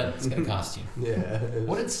 on. but it's going to cost you. Yeah.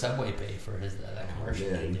 What did Subway pay for that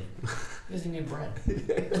commercial man. they did? He doesn't need bread.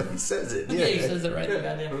 He says it. Yeah, he says it right in the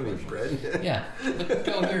goddamn I don't need commercial. bread. Yeah,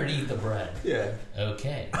 go here and eat the bread. Yeah.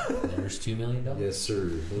 Okay, there's $2 million. Yes, sir.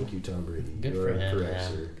 Thank you, Tom Brady. Good You for are him, correct,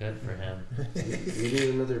 man. sir. Good for him. You need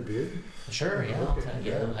another beer? Sure, yeah. I'll take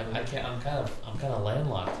it. I can't. I'm kind of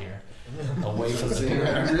landlocked here, away from the I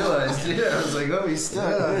beer. realized. Yeah, I was like, oh, he's stuck.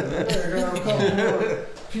 Yeah, better grab a couple more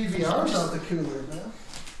PBRs out the cooler, man.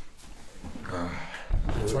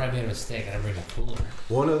 That's where I made a mistake. I didn't bring a cooler.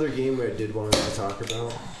 One other game I did want to talk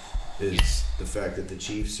about is the fact that the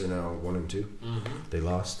Chiefs are now 1-2. Mm-hmm. They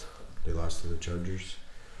lost. They lost to the Chargers.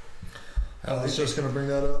 I was just gonna bring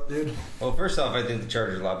that up, dude. Well, first off, I think the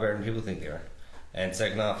Chargers are a lot better than people think they are. And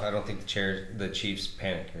second off, I don't think the Chiefs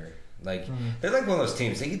panic here. Like they're like one of those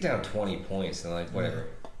teams. They get down 20 points and they're like, whatever,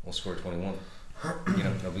 we'll score 21. You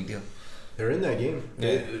know, no big deal. They're in that game.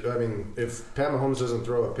 Yeah. I mean, if Pat Mahomes doesn't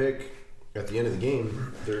throw a pick at the end of the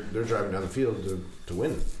game, they're driving down the field to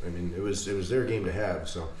win. I mean, it was their game to have.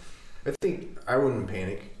 So I think I wouldn't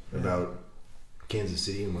panic about Kansas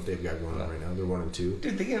City and what they've got going on right now. They're 1-2.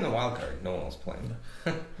 Dude, they get in the wild card. No one else playing.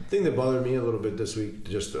 The thing that bothered me a little bit this week,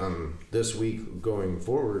 just this week going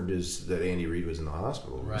forward, is that Andy Reid was in the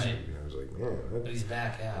hospital. Right. I was like, man. But he's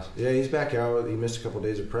back out. Yeah, he's back out. He missed a couple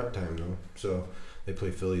days of prep time though. So they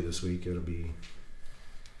play Philly this week. It'll be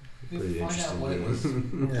pretty Find out interesting what it was.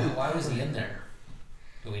 game. Why was he in there?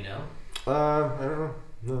 Do we know? I don't know.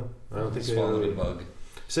 No, I don't think they Swallowed really a bug.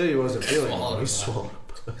 said he wasn't feeling well. Swallowed He a swallowed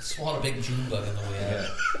Swallowed a big June bug on the way out.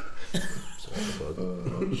 a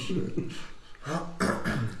bug.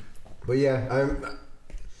 But yeah,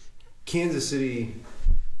 Kansas City.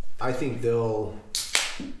 I think they'll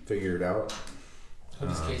figure it out. Who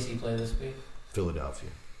does KC play this week? Philadelphia.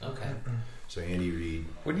 Okay. So Andy Reid.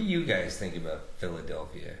 What do you guys think about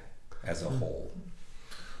Philadelphia as a whole?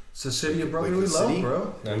 It's the city of Like brotherly the love, city?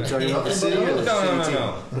 bro. No, You talking about the city or the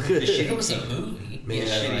No. The The It shitty was team. a movie. Man,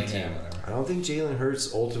 shitty yeah, team. whatever. I don't think Jalen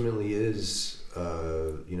Hurts ultimately is,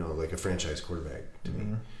 like a franchise quarterback to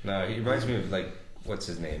me. No, he reminds me of like what's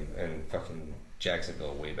his name in fucking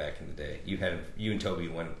Jacksonville way back in the day. You and Toby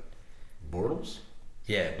went. Bortles?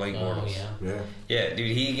 Yeah, Blake Oh, Bortles. yeah. Yeah,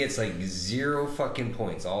 dude, he gets like 0 fucking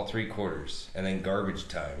points all 3 quarters, and then garbage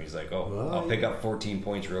time. He's like, Well, I'll pick up 14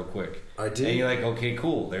 points real quick. I did. And you're like, okay,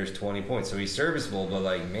 cool. There's 20 points, so he's serviceable. But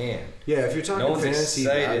like, man, Yeah, if you're talking no one's fantasy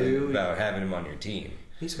excited value, about having him on your team.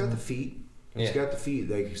 he's got the feet. He's Yeah. got the feet.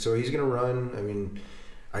 Like, so he's gonna run. I mean,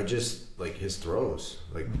 I just like his throws.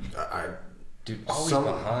 Like, Dude, always some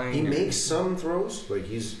behind. he or- makes some throws. Like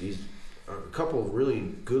he's a couple of really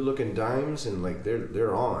good looking dimes, and like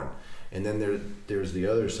they're on. And then there's the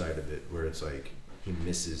other side of it where it's like he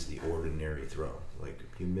misses the ordinary throw. Like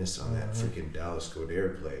he missed on that freaking Dallas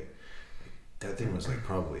Goddard play. Like, that thing was like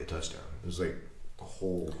probably a touchdown. It was like the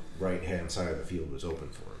whole right hand side of the field was open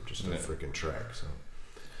for him, just a freaking track. So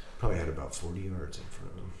probably had about 40 yards in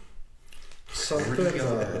front of him.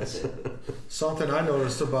 Something I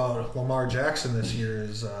noticed about Lamar Jackson this year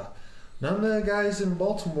is none of the guys in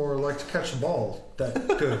Baltimore like to catch the ball that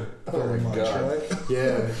good very much, right?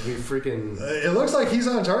 Yeah, we freaking. It looks like he's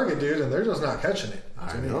on target, dude, and they're just not catching it.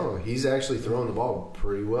 I know he's actually throwing the ball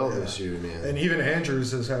pretty well this year, man. And even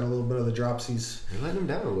Andrews has had a little bit of the dropsies. They're letting him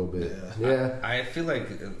down a little bit. Yeah. I feel like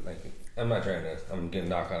I'm not trying to. I'm gonna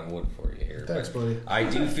knock on wood for you here. Thanks, but buddy. I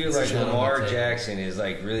do feel like Gentleman Lamar table. Jackson is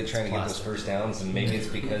like really trying to get those first downs, and maybe it's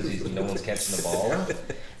because no one's catching the ball.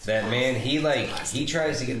 That man, he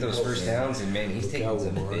tries to get those first downs, and man, he's taking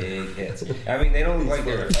some big hits. I mean, they don't look like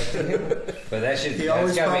they're affecting him, but that shit. He that's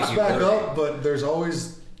always gotta pops make you back worry. up, but there's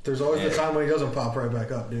always the time when he doesn't pop right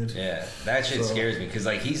back up, dude. Yeah, that shit So- scares me because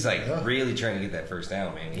like he's like really trying to get that first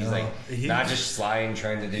down, man. He's like not just sliding,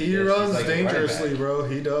 trying to do. He this. runs He's like a running dangerously, back. bro.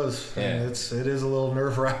 He does. Yeah. And it is a little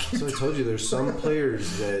nerve wracking. So I told you, there's some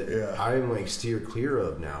players that Yeah. I'm like steer clear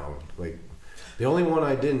of now. Like the only one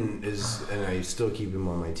I didn't is, and I still keep him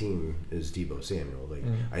on my team, is Deebo Samuel. Like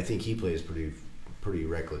I think he plays pretty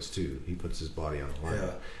reckless too. He puts his body on the line.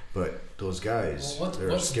 Yeah. But those guys, Well, they're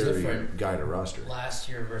a what's scary different guy to roster. Last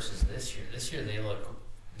year versus this year. This year they look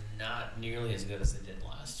not nearly as good as they did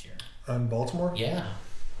last year. On Baltimore, Yeah.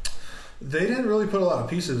 they didn't really put a lot of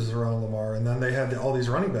pieces around Lamar, and then they had all these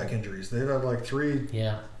running back injuries. They've had like 3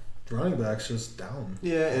 Yeah. running backs just down.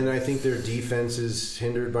 Yeah, and I think their defense is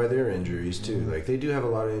hindered by their injuries too. Like they do have a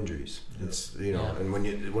lot of injuries. It's Yeah. and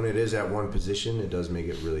when it is at one position, it does make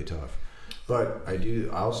it really tough. But I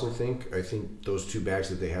think those 2 backs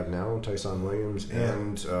that they have now, Tyson Williams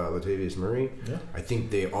and Latavius Murray, I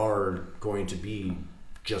think they are going to be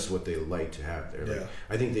just what they like to have there. Like,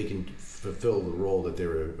 I think they can fulfill the role that they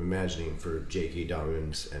were imagining for J.K.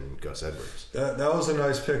 Dobbins and Gus Edwards. That was a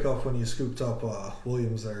nice pickup when you scooped up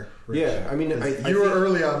Williams there, Rich. Yeah, I mean, You were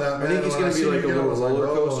early on that, man. I think he's When going to be seen like a you get it, I little was like, roller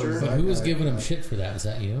oh, coaster. is But that who was guy? giving him shit for that? Was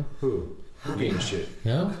that you? Who gave shit?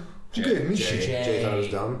 No? Who gave me shit? Jay thought it was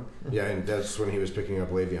dumb. Yeah, and that's when he was picking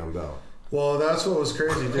up Le'Veon Bell. Well, that's what was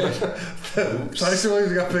crazy, dude. Tyson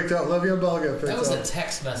Williams got picked up. Le'Veon Bell got picked That was a up.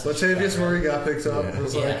 text message. Latavius Murray got picked up. It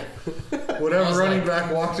was Yeah. like whatever I was running like-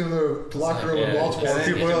 back walked into the locker room in yeah. Baltimore. Yeah.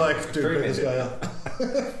 People were like, "Dude, Freeman pick this did. guy up."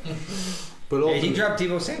 But Yeah, he ultimately, dropped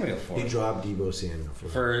Deebo Samuel he dropped Deebo Samuel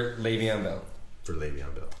for Le'Veon Bell. for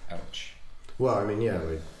Le'Veon Bell. Ouch. Well, I mean, yeah,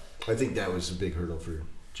 like I think that was a big hurdle for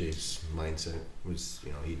Jay's mindset. Was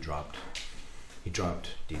he dropped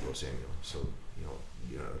Deebo Samuel, so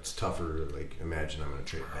it's tougher. Like imagine I'm going to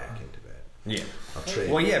trade back into that. Yeah. I'll trade.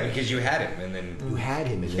 Well, yeah, because you had him, and then You had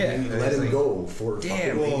him, and then Yeah, you let it's him like, go for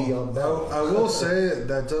damn. fucking Le'Veon Bell. I will say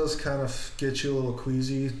that does kind of get you a little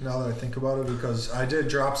queasy now that I think about it, because I did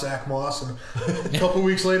drop Zach Moss, and a couple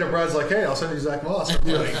weeks later, Brad's like, "Hey, I'll send you Zach Moss." I'm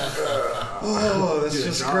like, "Oh, this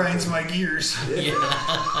just grinds my gears."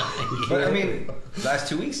 But I mean, last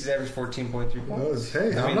 2 weeks he's averaged 14.3 points.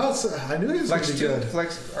 Hey, I I'm mean, not. I knew he was going Flex to be 2, good.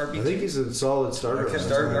 flex I think RB2. he's a solid starter. Okay. on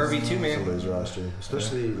Start somebody's- RB2, man. somebody's roster,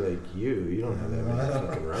 especially like you. You don't have that many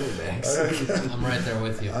fucking running backs. I'm right there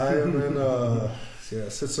with you. I am in.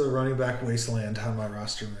 Yes, it's a running back wasteland on my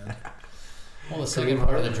roster, man. Well, the second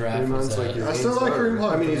part of the draft was Kareem Hunt's like your I main still like starter. Kareem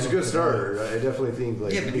Hunt, I mean, he's a though. good starter. I definitely think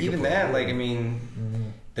like. Yeah, but he could even put that, him like, I in.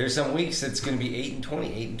 mean, there's some weeks it's going to be 8 and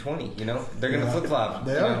 20, 8 and 20. You know, they're going to flip flop.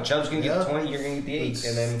 They are. Chubb's going to get Yeah. the 20, you're going to get the 8,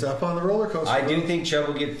 and then Step on the roller coaster. I do bro. think Chubb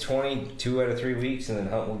will get 20 2 out of 3 weeks, and then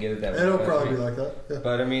Hunt will get it that. It'll week out of probably 3. be like that. Yeah.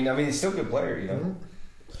 But I mean, he's still a good player, you know.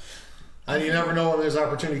 And you never know when his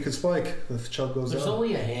opportunity could spike if Chubb goes There's down.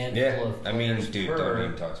 only a handful Yeah, of I mean, players dude, per, don't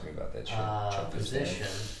even talk to me about that shit. Chubb is dead. position.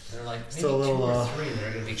 They're like maybe Still a little, 2 or 3 that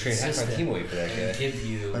are going to be He trained half my consistent team away for that and guy. give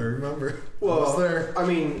you. I remember. Well, I was there. I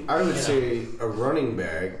mean, I would You say a running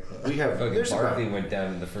back. We have Fucking there's Barkley about went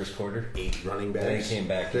down in the first quarter. 8 running Then he backs came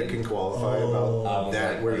back that in. can qualify Oh. about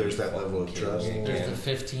that Like, where are there's you that level of fucking trust. kidding me? There's Yeah. the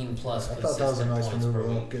 15 plus. I thought that was a nice points per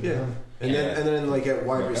maneuver. week. Getting Yeah, him. and Yeah. then like at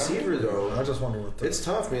wide receiver though, I just wonder what the it's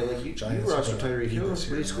tough, man. Like you Giants roster are gonna Tyreek be Hill. this What did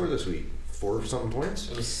he year, score man. this week? 4 something points.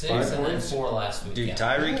 It was 6 5 and then points? 4 last week. Dude, yeah.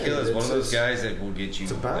 Tyreek Hill is Yeah, one of those it's- guys that will get you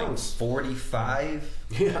it's a like bounce. 45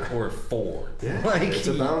 Yeah. or 4. Yeah, Like, it's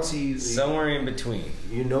a bouncy. somewhere in between.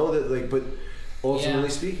 You know that, like, but ultimately Yeah.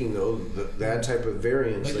 speaking, though, that type of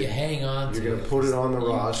variance, But like, you hang on you're to gonna it. put it on the You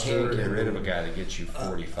roster. can't get and rid of a then- guy that gets you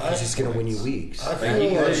 45. He's just gonna win you points. weeks. I Like, feel he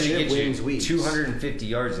like literally shit gets wins you weeks. 250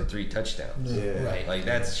 yards and 3 touchdowns. Yeah. Right. Like,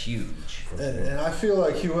 that's huge. And I feel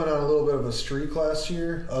like he went on a little bit of a streak last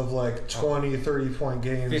year of like 20, 30-point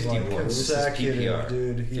games, 50 like points. This is consecutive, PPR.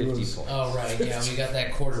 dude. He 50 was. points. Oh, right. Yeah, we got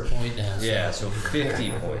that quarter point now. So Yeah, so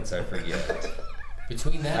 50 points, I forget.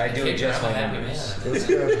 between that I and do the kicker, adjust I'm a my happy numbers. man. It's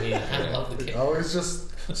good. I mean, I love the kicker. Always just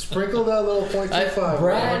sprinkle that little .25.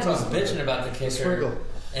 Brad was on top. bitching about the kicker. Sprinkle.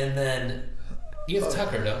 And then you have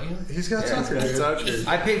Tucker, don't you? He's got Tucker. Yeah, dude. Tucker.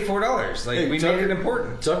 I paid $4. Like, Hey, we Tucker- made it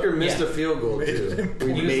important. Tucker missed Yeah. a field goal too. We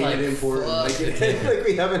He was made like, it important. "Fuck Like, the kicker." like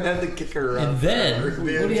we haven't had the kicker around. And then, forever. what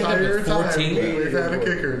The did he end up entire with, time 14? we've had a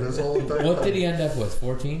kicker this whole entire What did time. he end up with?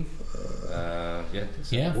 14? Yeah.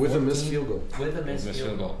 Yeah. With a 14? missed field goal. With a missed Missed field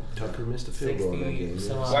field goal. goal. Tucker missed a field goal in that 60 game.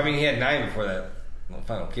 some yes. odd. Well, I mean, he had 9 before that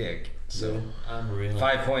final kick. So Unreal.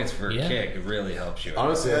 5 points for a Yeah. kick really helps you.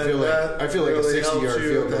 Honestly, I And feel like that a really 60-yard helps you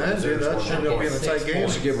field at goal the end, dude. deserves That more should end up being a points. tight 6 game.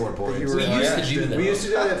 We should get more If points. you were We in used to that do shit. that. We used to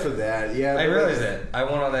do that for that. Yeah, I but- realized that. I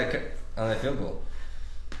won on that field goal.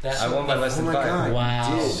 That's I won by less Oh than my 5. God.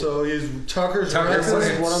 Wow. Dude. So he's Tucker's Tucker This record is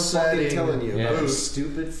what I'm fucking setting telling you. Yeah. About boot. this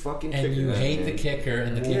stupid fucking kicker. And you hate the man. kicker,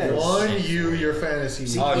 and the Yeah. kicker Won stinks. you your fantasy.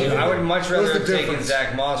 See, Oh, dude, I would much What's rather the have taken difference?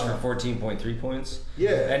 Zach Moss for 14.3 points Yeah.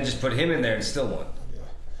 and just put him in there and still won.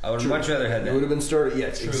 I would True. much rather have You would have that. been starting.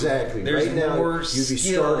 Yes, True. exactly. There's right now, more you'd be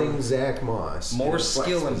skill. starting Zach Moss. More in a flex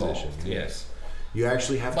skill involved. position. Yes. You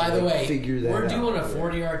actually have By to the like, way, figure that we're out. doing a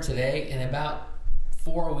 40-yard today. In about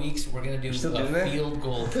 4 weeks, we're going to do still a doing that? field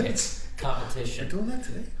goal kick We're competition. doing that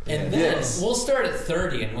today. And then Yes. we'll start at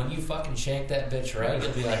 30, and when you fucking shank that bitch right,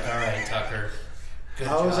 you'll be like, all right, Tucker, good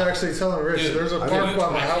I was job." actually telling Rich, Dude, there's a I park mean, by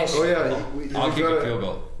my house. Oh yeah, I'll we've kick got a field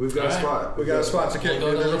goal. We've got a Alright. spot. We got a spot to kick. We'll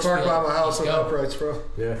go to There's a park by Litchfield. my house on Let's go. uprights, bro.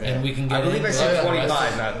 Yeah. And we can get I believe in I the said rest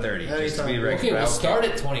 25, of- not 30. Just to be Anytime. right. Okay, we'll start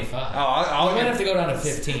at 25. Oh, I'll we might get- have to go down to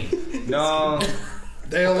 15. No.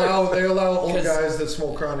 They allow old 'Cause- guys that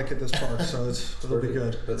smoke chronic at this park, so it'll be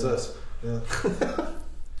good. That's us. Yeah.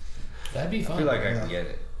 That'd be I fun. feel like I can get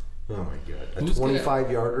it. Oh my god, a Who's gonna-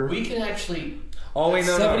 25-yarder. We can actually. Oh, wait,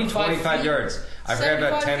 no, 75 25 feet. yards. I forgot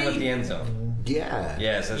about 75 10 with feet. the end zone. Yeah.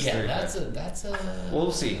 Yes, that's Yeah, 35. that's a.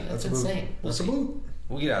 We'll see. That's a boot. insane. That's a boot.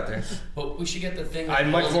 We'll get out there. But we should get the thing.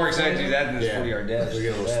 I'm much more excited to do that than this Yeah. 40-yard dash. We get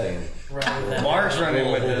a little stand. Rather than Mark's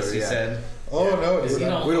running with Holder, us, he yeah. said. Oh no, Because dude. you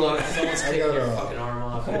don't We don't want want- someone's I taking got your a- fucking arm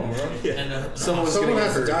off. Come on, bro. Yeah. And, Someone's Someone gonna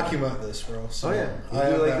has to get hurt. document this, bro. So Oh, yeah. I You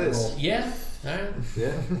do have like that this. role. Yeah. All right.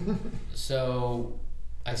 Yeah. So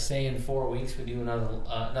I say in 4 weeks we do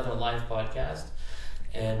another live podcast,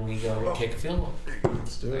 and we go kick a field goal.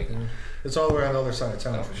 Let's do it. Man. It's all the way on the other side of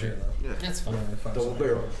town Oh, for for sure. sure. Though. Yeah. That's fine. Yeah, I find Double something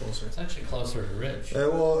barrel. closer. It's actually closer to Ridge.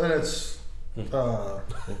 Well, and it's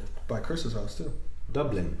by Chris's house too.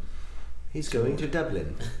 Dublin. He's going to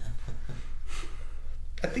Dublin.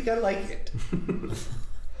 I think I like it.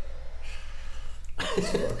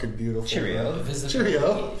 It's fucking beautiful. Cheerio. Visibility.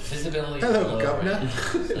 Cheerio. Visibility. is Hello, low right governor. now,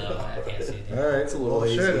 so I can't see All it. right, It's a little well,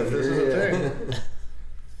 hazy shit. If this is here, a yeah. thing,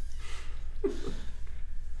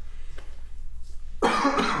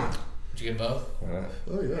 Did you get both?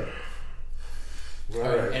 oh yeah. All All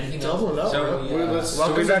right. right. Anything Doubling else? up. So, bro. yeah. Let's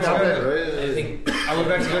So we we back to bed, right? Anything? Are we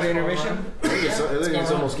back to go to intermission? I think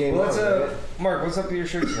it's almost game What's on. Mark, what's up with your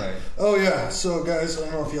shirt tonight? Oh yeah. So guys, I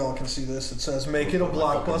don't know if y'all can see this. It says "Make it a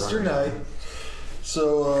blockbuster night."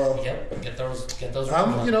 So Yep. Get those.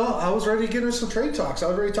 I was ready to get into some trade talks. I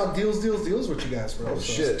was ready to talk deals with you guys, bro. Oh So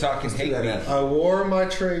shit. Talking Let's do hate that me. after. I wore my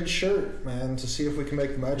trade shirt, man, to see if we can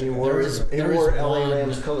make the magic. He happen. wore, There he is wore LA one-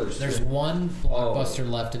 Rams colors. There's too. one blockbuster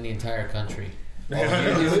left in the entire country. You do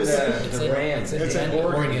It's the in- Rams. it's in and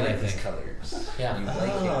Oregon, I like these think. colors. Yeah. You like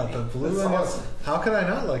Ah, it. the blue That's and awesome. how can I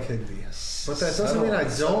not like Higby? But that doesn't Subtle- mean I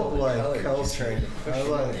subtle don't like colors. Kelsey. You're trying to push I it.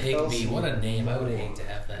 like Higby. Kelsey. What a name. I would hate to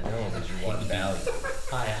have that. No, because you want value.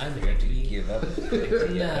 Hi, I'm You have to Higby. give up.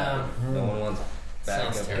 Yeah. No one wants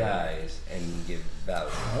Sounds backup terrible. guys and give value.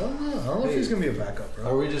 I don't know if he's gonna be a backup, bro.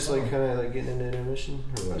 Are we just like kind of like getting into intermission?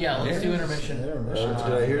 Or what? Yeah, let's do intermission. Intermission.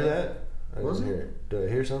 Did I hear that? I Was didn't it? hear it. Did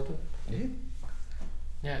I hear something?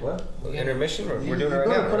 Yeah. What? We got- Intermission? We're You doing it right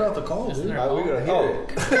better now. put out the call, Isn't dude. there- We gotta hear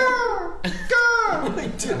it.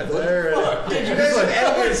 There it is. You guys are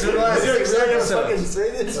editors for the last 6 episodes. Fucking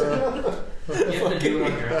say this. You have to do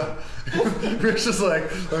it on your own. Rich is like,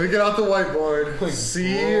 let me get out the whiteboard.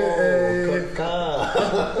 C-A...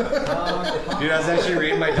 Dude, I was actually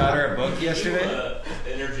reading my daughter a book yesterday.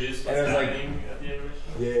 Introduce And what's I was like- happening at the intermission.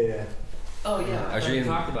 Yeah. Oh yeah. I was we reading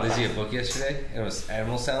talked about Lizzie that. a book yesterday, and it was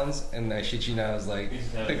animal sounds, and I shit you not, I was like, We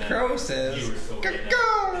just had the that. crow You says, were so great at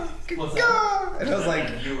 "Caw, What's caw," and I was like,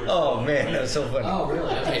 You were oh so man, great. that was so funny. Oh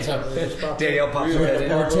really? Okay, so Danielle popped her head in.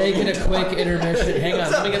 we're taking a quick intermission. Hang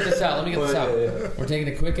on, let me get this out. Yeah. We're taking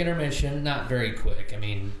a quick intermission. Not very quick. I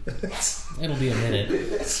mean, it'll be a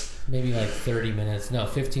minute. Maybe like 30 minutes. No,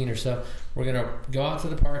 15 or so. We're going to go out to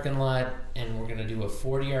the parking lot and we're going to do a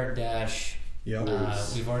 40-yard dash. Yep.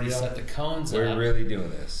 We've already set the cones We're up. really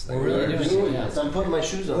doing this. We're really doing it, yeah. I'm putting my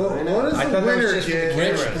shoes on Well, right what now. is I the thought that was winner just for the get?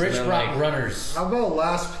 cameras. Rich And then, brought like, runners. How about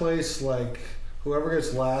last place, like, whoever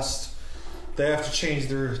gets last, they have to change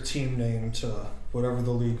their team name to whatever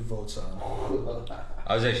the league votes on.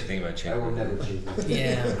 I was actually thinking about I will changing. never change my team.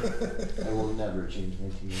 Yeah. I will never change my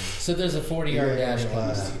team. So there's a 40-yard Yeah, dash yeah. coming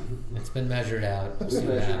up. It's been measured out. We'll see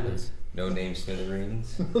what happens. No name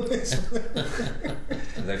smithereens. Is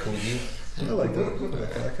that cool with you? I like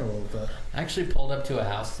that. I can roll with that. I actually pulled up to a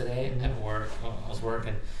house today at work. Well, I was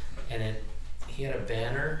working, and he had a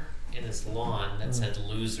banner in his lawn that said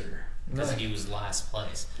 "loser" because he was last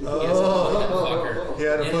place. He has to put that fucker He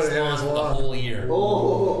had to in put his it in lawn his for the lawn. whole year.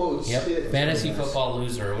 Oh, Yep, shit. fantasy football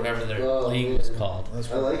loser or whatever their Oh, league man. was called.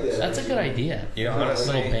 That's I like that. That's a good idea. You know, Little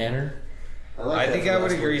honestly, banner. I think I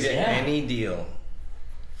would agree to Yeah. any deal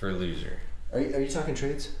for loser. Are you talking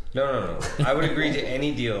trades? No. I would agree to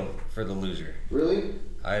any deal for the loser. Really?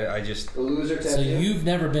 I just, The loser tattoo? So you've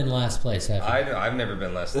never been last place, have you? I've never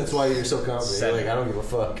been less than That's why you're so confident. You're Seven. like, I don't give a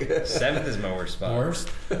fuck. 7th is my worst spot. Worst?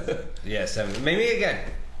 Yeah, 7th. Maybe I got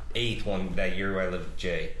 8th one that year where I lived with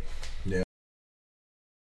Jay. Yeah.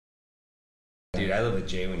 Dude, I lived with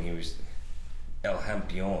Jay when he was El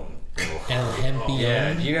Campeon. El Hempion?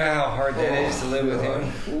 Yeah, do you know how hard that is to live with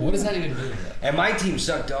him? What does that even mean? And my team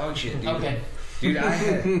sucked dog shit, dude. Okay. Dude,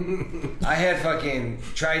 I had fucking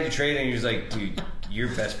tried to trade and he was like, dude, your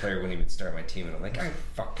best player wouldn't even start my team. And I'm like, I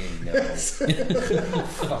fucking know.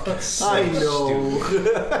 Fucking so I know.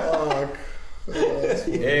 fuck.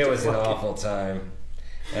 stupid. It was an awful time.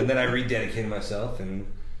 And then I rededicated myself and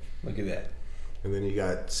look at that. And then you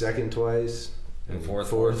got second twice. And fourth.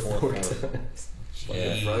 times.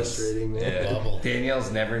 Yeah. Frustrating, man. Yeah. Bubble.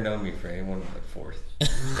 Danielle's never known me for anyone but fourth.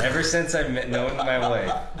 Ever since I've known my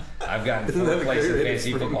wife, I've gotten Isn't that fourth place in great?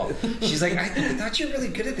 fantasy football. She's like, I thought you were really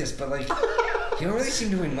good at this, but like, you don't really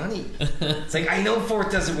seem to win money. It's like, I know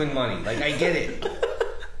fourth doesn't win money. Like, I get it.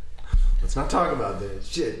 Let's not talk about that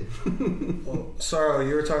shit. Well, Sorrow,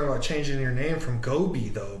 you were talking about changing your name from Gobi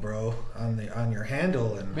though, bro, on your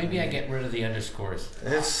handle, and Maybe I get rid of the underscores.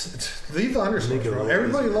 it's leave the underscores, Make it bro. all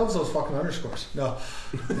Everybody easy. loves those fucking underscores. No,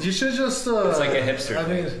 you should just. It's like a hipster I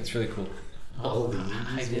thing. mean, It's really cool. Oh,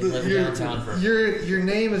 I did live your, downtown for. your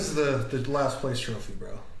name is the last place trophy,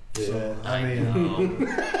 bro. So I mean,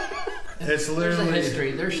 it's there's a literally,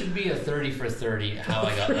 history. There should be a 30 for 30. How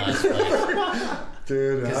I got last place.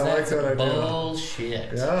 dude. Because I like that's that idea.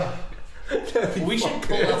 bullshit. Yeah. We should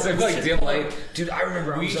pull up. It's like dim light. Dude, I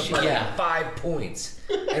remember I We was up should- by yeah. like 5 points.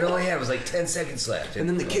 And all I had was like 10 seconds left. And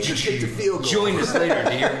then the kicker kicked the field goal. Join us later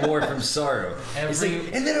to hear more from Sorrow. It's Every-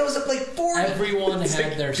 like, and then I was up like 40. Everyone It's had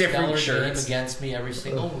like their different stellar game shirts. against me every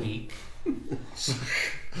single week.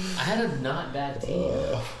 I had a not bad team.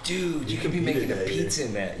 Dude, you could be beat making it a that pizza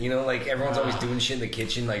in that. You know, like everyone's always doing shit in the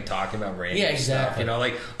kitchen, like talking about random Yeah, stuff. exactly. You know,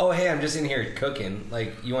 like, oh, hey, I'm just in here cooking.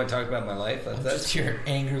 Like, you want to talk about my life? I'm That's just here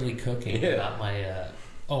angrily cooking Yeah. about my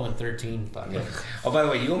 0-13 fucking. Oh, by the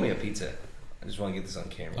way, you owe me a pizza. I just want to get this on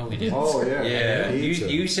camera. Oh, we did. Oh, yeah. Yeah, Pizza.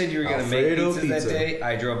 you said you were gonna Alfredo make pizza that pizza. day.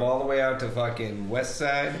 I drove all the way out to fucking West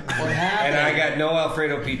Side, What happened? and I got no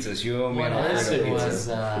Alfredo pizza. So you owe me What an Alfredo happened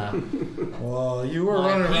pizza. was Well, you were My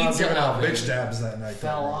running around pizza giving out oven bitch dabs that night.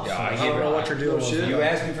 fell though. off. Yeah, I I gave don't it. know what your deal was. shit. You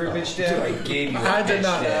asked me for a bitch dab. I gave you. A I did bitch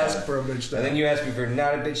not dab. ask for a bitch dab. And then you asked me for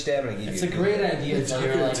not a bitch dab, and I gave It's you. a great idea. So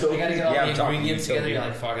you're like, we gotta get all Yeah, the I'm talking ingredients utopia. together.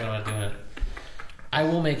 You're like, fuck it, I'm not doing it. I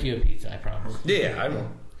will make you a pizza, I promise. Yeah, I know.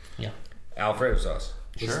 Yeah. Alfredo sauce,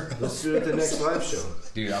 Sure. Let's do it at the next live show.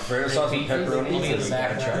 dude. Alfredo sauce and pepperoni. Pizza in the You gotta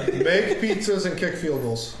background. try it. Make pizzas and kick field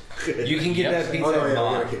goals. You can get Yep. that pizza Oh, no, at yeah, we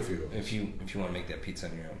Mott gotta kick field. if you want to make that pizza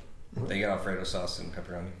on your own. They got Alfredo sauce and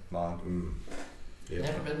pepperoni. Mom. Yeah.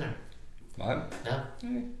 Never been there. Mom? No.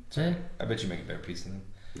 Sorry. I bet you make a better pizza than them.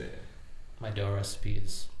 Yeah. My dough recipe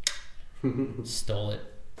is stole it.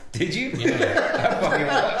 Did you?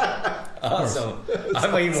 Yeah. Awesome. I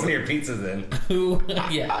might eat one of your pizzas then. Who?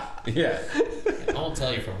 Yeah. Yeah. I won't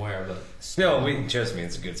tell you from where, but No, trust me,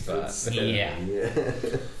 it's a good spot. yeah. Yeah.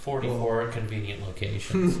 44 convenient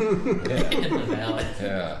locations in the valley.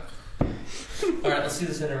 Yeah. All right, let's do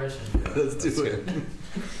this intermission. Let's do it.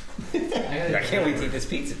 I can't wait to eat this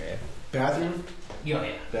pizza, man. Bathroom? Yeah,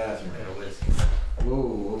 yeah. Bathroom. Got a whiskey. Whoa,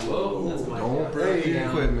 whoa, Whoa, that's my Don't job. break the Hey,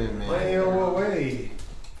 equipment, man. Hey, oh, hey.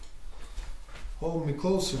 Hold me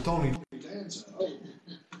closer, Tony.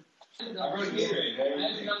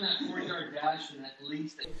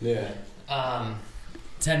 Yeah.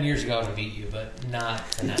 10 years ago I would have beat you, but not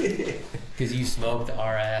tonight. Because you smoked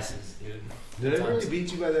our asses, dude. Did I really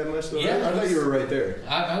beat you by that much though? Yeah. I thought you were right there.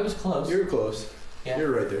 I was close. You were close. Yeah. You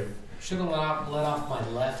were right there. Should have let off my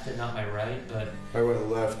left and not my right, but I went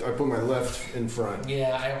left. I put my left in front.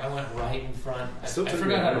 yeah, I went right in front. I Still took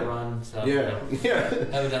forgot me how to right. run, so Yeah. Yeah.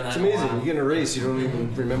 I haven't done that It's in a amazing. while. You get in a race, you don't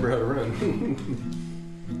even remember how to run.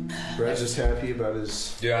 Brad's just happy about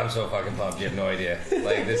his. Dude, I'm so fucking pumped. You have no idea.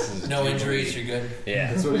 Like, this is. No injuries, you're good.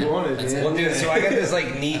 Yeah. That's what he wanted, That's man. Well, dude, so I got this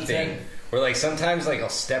like knee That's thing it. where like sometimes like I'll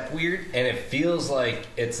step weird and it feels like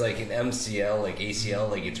it's like an MCL, like ACL,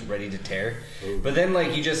 like it's ready to tear. But then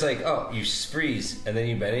like you just like you freeze and then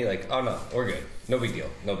you bend it, you're like, oh no, we're good, no big deal,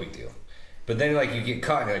 no big deal. But then like you get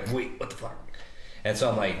caught and you're like, wait, what the fuck? And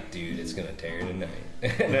so I'm like, dude, it's gonna tear tonight.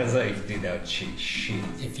 And I was like, dude, that would shit.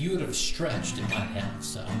 If you would have stretched, it might have,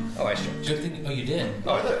 so. Oh, I stretched. Good thing. Oh, you did?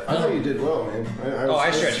 Oh, I thought you did well, man. I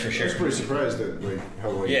stretched for sure. I was pretty surprised at like how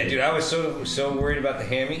well you yeah, did. dude, I was so worried about the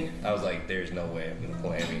hammy. I was like, there's no way I'm gonna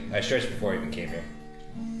pull hammy. I stretched before I even came here.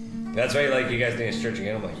 That's why like you guys need to stretch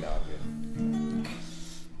again. I'm like, nah, I'm good.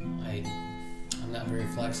 I'm not very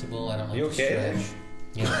flexible. I don't like You to okay? stretch.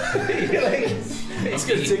 Yeah. You're like, It's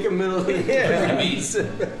gonna take a minute. Yeah.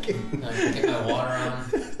 Get my water on.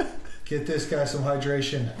 Get this guy some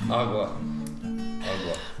hydration. agua. I'm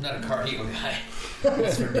not a cardio guy.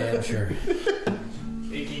 That's for damn sure.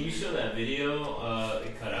 Hey, can you show that video?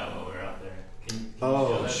 It cut out while we were out there. Can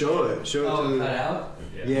Oh, you show it. Show it to the. cut out?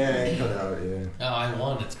 Yeah, it cut out. Yeah. Oh, I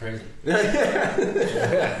won. It's crazy.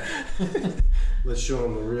 Let's show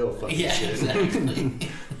him the real fucking Yeah, shit. exactly.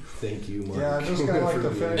 Thank you, Mark. Yeah, I just got like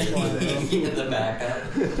the finish line. In the backup.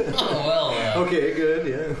 Oh, well. Okay, good.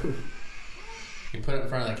 Yeah. You put it in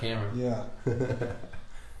front of the camera. Yeah.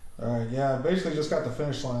 All right. Yeah, basically just got the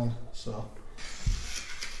finish line. So.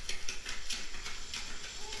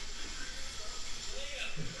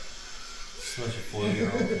 Such a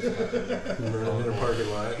 4-year-old. Running in a parking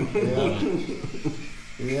lot.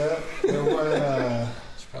 Yeah. They're wearing,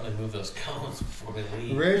 Should probably move those cones before we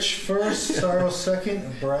leave. Rich first, Sorrow second,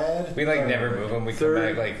 and Brad. We like third. never move them. We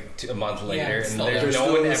Third. come back like a month later, it's and still there's there.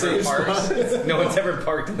 no one They're still in ever the parked. same No one's ever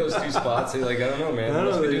parked in those two spots. So you're like, I don't know, man. I don't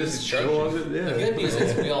Must know. be They doing just construction. go on to- The good news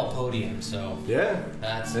is we all podium, so Yeah.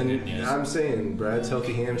 that's the And good news. I'm saying Brad's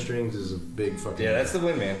healthy hamstrings is a big fucking. Yeah, that's the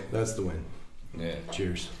win, man. That's the win. Yeah.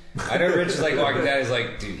 Cheers. I know Rich is like walking down. He's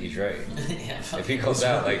like, dude, he's right. Yeah, If he calls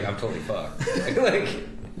out, like, I'm totally fucked. Like,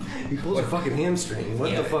 He pulls a fucking hamstring.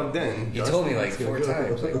 What Yeah. the fuck then? he told me like It's gonna 4 go.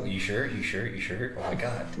 times. Like, you sure? You sure? You sure? Oh my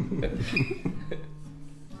god.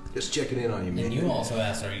 Just checking in on you, man. And you also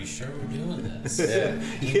asked, are you sure we're doing this? Yeah.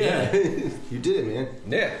 Yeah. You did it, man.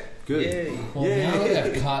 Yeah. Good. Yay. Well, Yeah. now that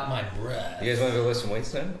I've caught my breath. You guys want to go lift some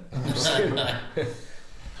weights now?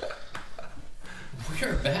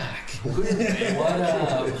 We're back. What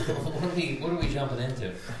are we jumping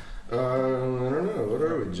into? I don't know. What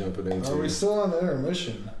are we jumping into? Are we still on the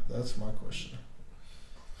intermission? That's my question.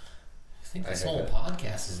 I think this I whole heard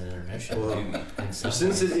podcast is an intermission. Well, in some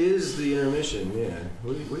Since ways. it is the intermission, yeah.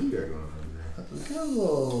 What do you got going on over We got a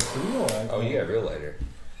little feel like Oh, you got real lighter.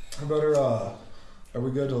 I better, are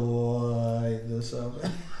we good to light this up?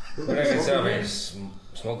 We're not gonna sell any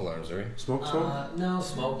smoke alarms, are we? there? Smoke? No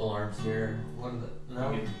smoke alarms here. What are the,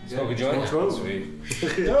 no. Smoke a joint? Smoke. Sweet.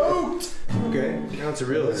 No! Okay. Now it's a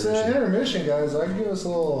real It's an intermission. intermission, guys. I can give us a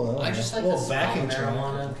little, I just like little the smell of backing track.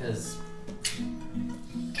 marijuana because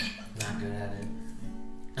not good at it.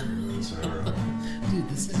 Sorry. Dude,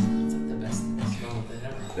 this is it's like the best smell that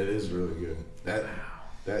ever. That is really good. That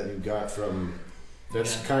you got from.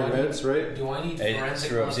 That's Yeah. kind meds, right? Do I need Hey, forensic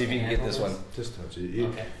screw up. ones See if to you can get handle this one. Just touch it. You,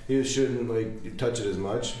 Okay. you shouldn't like touch it as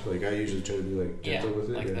much. Like I usually try to be like Yeah, gentle with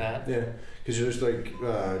it. like yeah. that. Yeah, because you're just like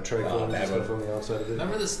trichomes and bad stuff one. on the outside of it.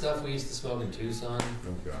 Remember the stuff we used to smoke in Tucson?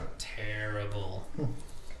 Oh god. Terrible.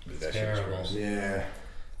 Dude, that shit was Terrible. gross. Yeah.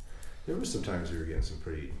 There were some times we were getting some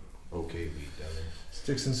pretty okay weed down there.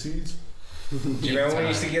 Sticks and seeds. Do you remember when you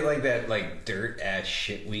used to get like that like dirt ass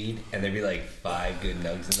shit weed, and there'd be like 5 good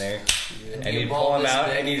nugs in there, and you'd pull them out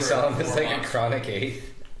and you'd sell them as like a chronic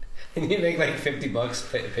eighth, and you'd make like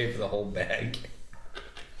 $50 pay for the whole bag.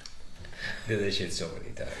 Did this shit so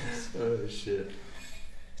many times. Oh shit.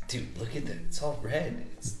 Dude, look at that. It's all red.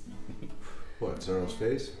 It's... What, Sarno's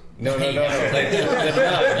face? No. Like the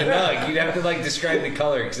nug. You'd have to like describe the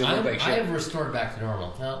color because it looked like I shit. have restored back to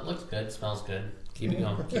normal. No, it looks good. Smells good. Keep it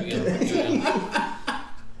going. Keep it going.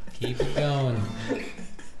 Keep it going.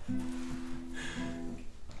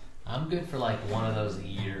 I'm good for like one of those a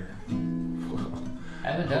year. I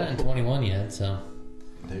haven't done it in 21 yet, so.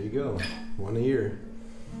 There you go. One a year.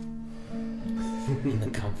 In the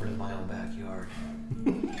comfort of my own backyard.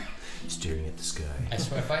 Staring at the sky. I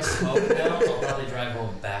swear, if I smoke now, I'll probably drive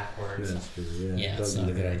home backwards. Yeah, It's not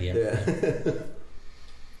a good idea. Yeah.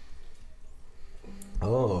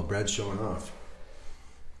 Oh, Brad's showing off.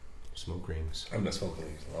 Smoke rings. I've been smoking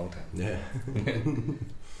these a long time. Yeah.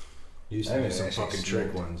 You used I to do haven't some actually fucking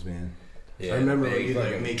trick smoked. ones, man. Yeah, I remember big like, you'd like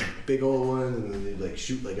fucking- make big old ones and then they'd like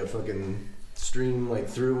shoot like a fucking stream like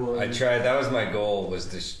through one. I tried. That was my goal. Was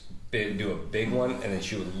to do a big one and then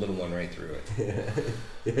shoot a little one right through it.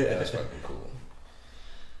 Yeah. That was fucking cool.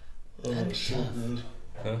 That'd be shit, tough. dude.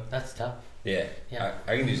 Huh? That's tough. Yeah. Yeah.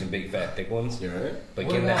 I can do some big fat thick ones. You alright? But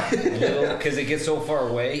What getting that little, because it gets so far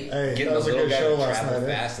away, Hey, getting that the was a little good guy show to last travel night,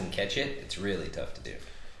 eh? fast and catch it, it's really tough to do.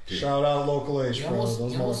 Shout out local H, You bro. almost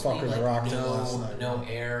Those need, motherfuckers like, rocked it last night. no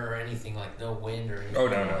air or anything, like no wind or anything. Oh,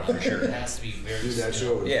 no, for sure. It has to be very Dude, that still.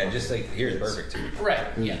 show was Yeah, fucking just like here's nuts. perfect too. Right,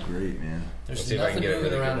 It was yeah. great, man. Let's There's see if I can nothing get a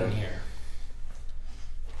moving really around good in one. here.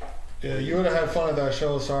 Yeah, you would have had fun at that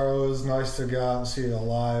show, Sorrow. It was nice to go out and see the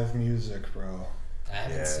live music, bro. I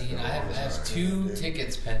haven't Yeah, seen. no, I have it's not 2 good.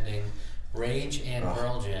 tickets pending, Rage and Oh.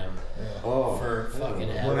 Pearl Jam, Oh, for fucking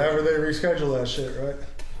ever. Whenever they reschedule that shit, right?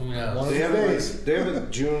 Who knows? One- They have days. it. They have it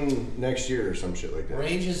June next year or some shit like that.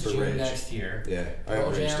 Rage is For June Rage. next year. Yeah, I Pearl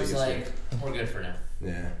have Rage Jam's tickets. like, we're good for now.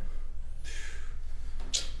 Yeah.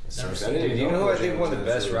 Never I seen didn't Dude, even you know who Pearl I think Jam one of the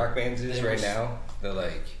was best that rock bands is They right were- now? They're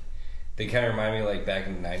like, they kind of remind me like back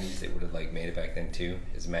in the 90s they would have like made it back then too,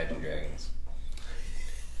 is Imagine Dragons.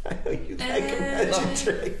 You like Imagine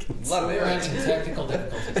Dragons. Love We're it. having technical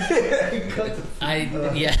difficulties.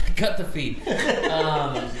 Cut the feed.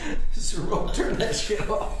 Turn that shit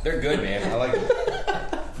off. They're good, man. I like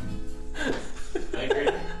them. I agree.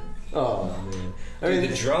 Oh man. I Dude, mean,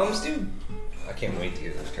 the drums, dude. I can't wait to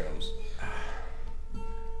hear those drums.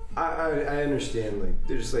 I understand like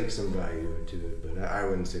there's like some value to it, but I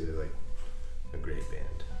wouldn't say they're like a great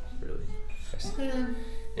band, really.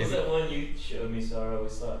 What's that one you showed me, Sorrow? We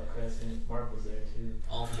saw at Crescent. Mark was there too.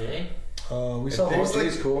 All day? We saw There's those. like-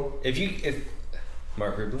 It's cool. If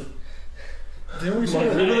Mark Ribley. Didn't we see Mark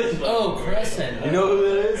it? Ribley? Oh, Crescent. You know who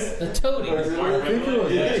that is? The Toadies. Mark I think it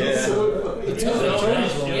was Ribley? that. It's so funny. The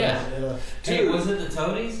Toadies. Toadies, Yeah. Hey, was it the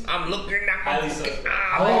Toadies? I'm looking at Highly suspect.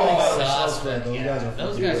 Highly suspect. suspect. Those Yeah. guys are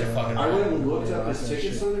Those guys are fucking I rad. went and looked up Yeah, his that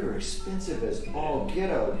tickets, shit. so they were expensive as all get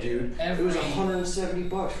out, dude. It was Every-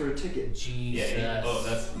 $170 for a ticket. Jesus. Yeah. Oh,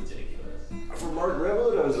 that's ridiculous. For Mark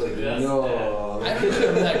Revelant, I was like, That's- no. I don't know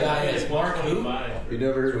who that guy is. Mark who? 125. You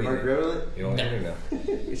never heard of Mark Revelant? You don't hear me now.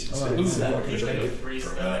 You should Oh, say who's that. that? He's like a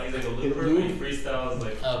freestyle. He's like a looper. Loop? But he freestyles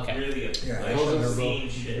like Okay. really Yeah, like I should know, scene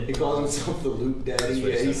shit. He calls himself the Loop Daddy. That's what he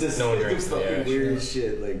Yeah, he said. says No one the drinks fucking the weird ash.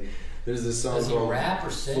 shit. Like, there's this song Does he called rap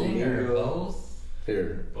or sing or Flamingo. both?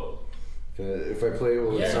 Here, Both. if I play it,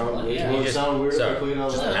 will it Yeah, sound, yeah. will You it just- sound weird if I sorry, play it on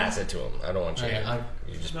just loud? pass it to him. I don't want you. Okay, I-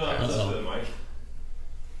 You just No, pass this it. is the mic.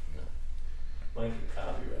 Mike is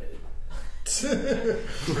copyrighted.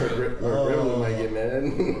 Mark Revelant might get mad.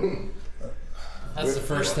 That's the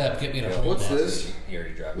first step. Get me to hold What's that. this? He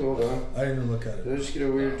already dropped it. Hold on. I didn't even look at Did it. I just get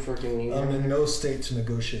a weird fucking I'm in email? no state to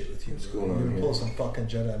negotiate with you. What's bro. going on You're gonna here? pull some fucking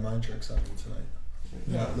Jedi mind tricks on me tonight.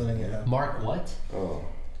 Not letting it happen. Mark what? Oh.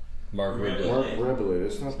 Mark Mark Ribley. Mark Revelant.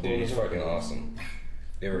 It's not Dude, he's fucking awesome.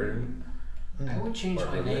 You ever heard of him? I would change Mark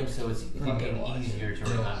my Ribley. name so it's fucking easier to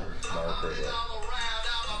remember. Mark Ribley.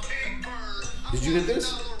 Did you get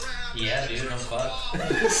this? Yeah, dude, I'm fucked.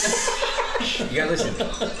 You gotta listen.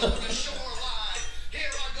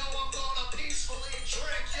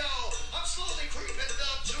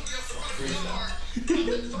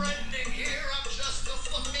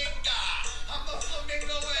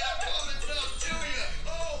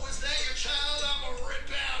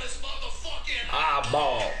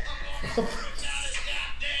 Eyeball.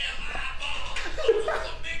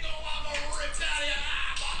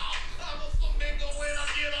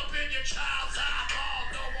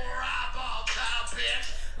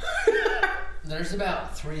 There's There's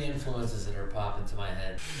about 3 influences that are popping to my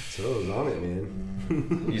head. So I was on it,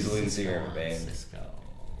 man. He's the lead singer of a band. Cisco.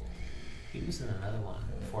 He was in another one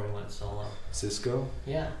before he went solo. Cisco?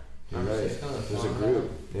 Yeah. You're Remember right. Cisco, the There's a phone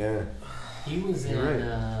group. Yeah. He was in. You're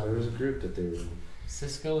right. There was a group that they were in.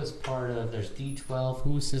 Cisco is part of. There's D12.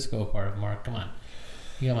 Who was Cisco part of? Mark, come on.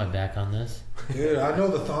 You got my back on this. Dude, I know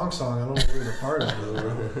the thong song. I don't know who was a part of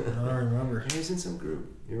it. I don't remember. He's in some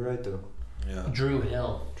group. You're right, though. Yeah. Drew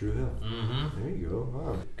Hill. Drew Hill. Mm-hmm. There you go.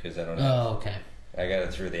 Wow. Because I don't know. Oh, okay. I got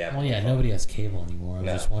it through the app. Well, yeah, nobody has cable anymore. I was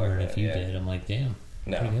No, just wondering fuck if you that, yeah. did. I'm like, damn.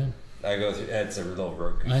 No. Pretty good. I go through. It's a little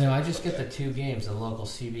Roku. I know. I just get the 2 games, the local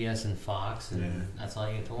CBS and Fox, and that's all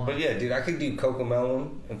you get to watch. But yeah, dude, I could do Coco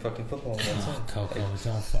Melon and fucking football. Oh, Coco,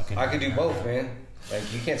 don't fucking. I could do both, man. Like,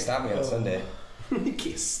 you can't stop me on Sunday. You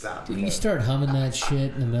can't stop. Dude, you start humming that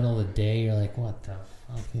shit in the middle of the day, you're like, what the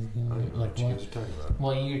fuck is I going don't on? know Like, what you what? guys are talking about.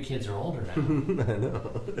 Well, your kids are older now. I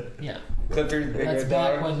know. Yeah. Clifford, Big That's Red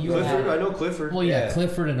back Dog. when you Clifford, had. I know Clifford. Well, yeah, Yeah.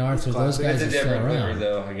 Clifford and Arthur, those Classic. guys It's are a still different Clifford, around.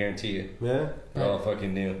 though. I guarantee you. Yeah. They're all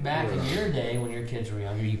fucking new. Back in your day, when your kids were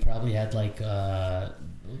younger, you probably had like the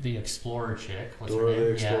Explorer chick. What's Dora her name?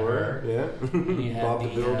 the Explorer. Yeah. Yeah. her. And you had Bob the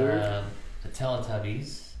Builder. The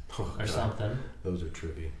Teletubbies Oh, or God. something. Those are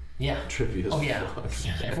trippy. Yeah. Trippy as Oh yeah. fuck.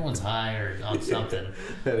 Yeah, everyone's high or on something.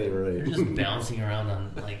 That ain't They're right. just bouncing around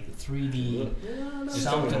on like 3D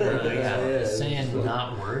something. Yeah. Saying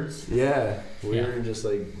not words. Yeah. We're just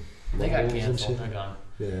like. They got mumbles and canceled. shit. They're gone.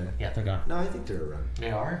 Yeah. Yeah, they're gone. No, I think they're around.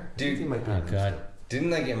 They are. I think they Dude, might be Oh around. god.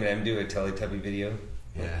 didn't like Eminem do a Teletubby video?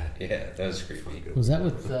 Yeah. Yeah, that was creepy. Was that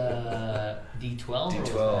with D12? or was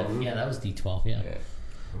D12. that- Yeah, that was D12. Yeah. Yeah.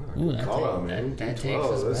 Ooh, that, Call out, that, man. that takes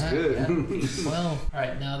D12, us that's back. good. Yeah, D12. All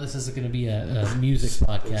right, now this is going to be a music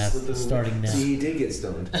podcast starting now. See, he did get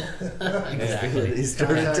stoned. Exactly. He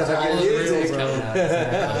started Contact's talking real, music. bro.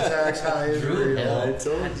 Contact's high is Drew real. Hill. I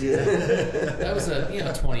told you. That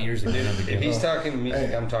was 20 years ago. No big If deal. he's talking music,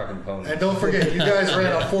 Hey. I'm talking ponies. And don't forget, you guys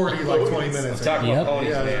ran a 40 like 20 minutes. I'm talking Yep. about ponies,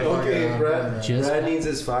 Yeah, man. Okay, Yeah. Brad. Just- Brad needs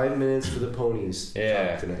his 5 minutes for the ponies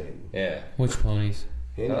Yeah. talk tonight. Yeah. Which ponies?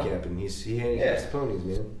 Handicapping. He handicaps Yeah. the ponies,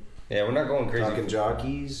 man. Yeah, we're not going crazy. Talking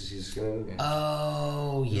jockeys. He's gonna.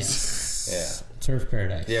 Oh, yes. Yeah. Surf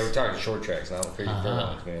Paradise. Yeah, we're talking short tracks, not crazy Uh-huh.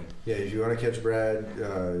 furlongs, man. Yeah, if you want to catch Brad,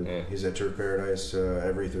 Yeah. he's at Turf Paradise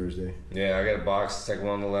every Thursday. Yeah, I got a box, second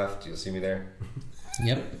one on the left. You'll see me there.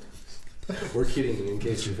 Yep. We're kidding, in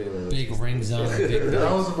case your family. Big rings on. Big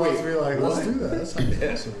I was about to be like, let's what? do that. That sounds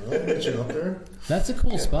awesome. I'll get you up there. That's a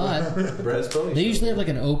cool spot. Brad's ponies. They usually have like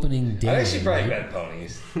an opening day. I actually probably right? bet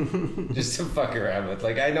ponies just to fuck around with.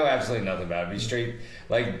 Like, I know absolutely nothing about it. Be straight,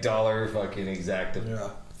 like, dollar fucking exact. Yeah.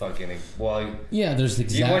 Fucking, well, Yeah, there's the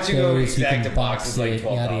you, once you go exactos, you exact can to box, it's like it,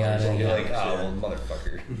 $12. yada yada. And you're Yeah. like, oh, well,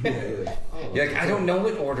 motherfucker. Yeah, you're like, oh, You're like, I don't know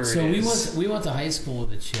what order So it is. we went to high school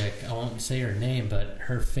with a chick. I won't say her name, but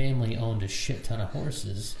her family owned a shit ton of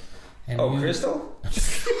horses. And Oh, we- Crystal?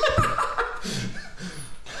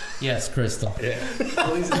 Yes, Crystal. Yeah.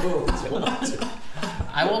 Ponies and bones. What?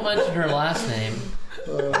 I won't mention her last name.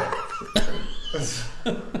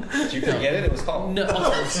 Did you forget it? It was called. No.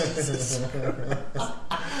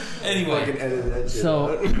 Anyway, Fucking edit that shit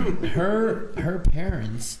so out. her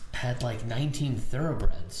parents had like 19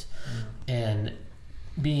 thoroughbreds, and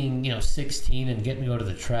being 16 and getting to go to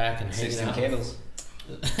the track and hanging 16 out, candles.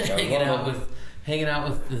 hanging out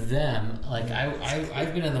with them. Like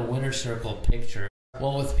I've been in the winner circle picture.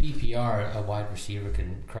 Well, with PPR, a wide receiver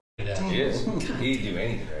can cry it out. He is. He'd do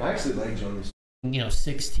anything. I Right? actually like Jonas.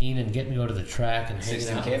 16 and getting to go to the track and hanging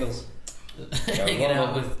 16 out. candles.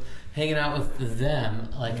 Hanging out with them.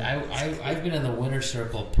 Like I've been in the winner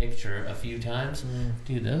circle picture a few times,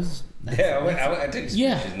 dude. Those Yeah, I took some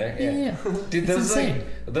yeah, pictures in there. yeah. Dude, It's those insane.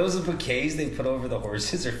 those bouquets they put over the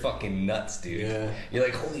horses are fucking nuts, dude. Yeah. You're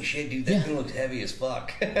like, holy shit, dude, that Yeah. thing looks heavy as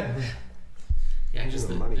fuck. Yeah, just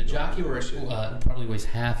the the money jockey going were for that probably weighs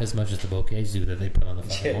half as much as the bouquets do that they put on the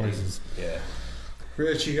fucking Yeah. horses. Yeah.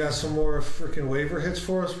 Rich, you got some more freaking waiver hits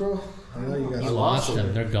for us, bro? I know you got You some. lost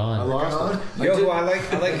them; they're I gone. lost Gone? them. Yo, who I like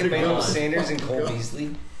Emmanuel God. Sanders and Cole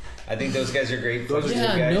Beasley. I think those guys are great. Those are fucking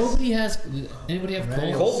Yeah, guys. nobody has. Anybody have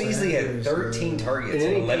Emmanuel Cole? Cole Beasley had Sanders, 13 In targets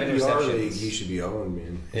and any 11 PPR league, receptions. he should be owned,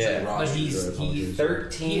 man. Yeah. It's like But Ross, he's I apologize.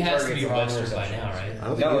 13 he has to targets be and 11 rostered by receptions. now, right? I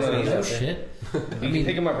don't No, think no, he's he's No out there. shit. You can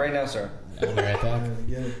pick him up right now, sir. I'll be right back.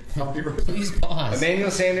 Yeah, copyright. Please pause. Emmanuel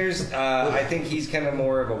Sanders, I think he's kind of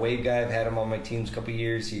more of a wave guy. I've had him on my teams a couple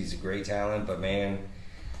years. He's a great talent, but man,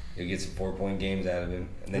 You'll get some 4-point games out of him,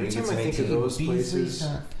 and then Every you get time some I think of 18. those places,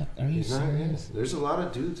 Are you he's not. serious? There's a lot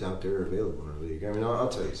of dudes out there available in the league. I mean, I'll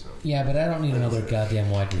tell you something. Yeah, but I don't need another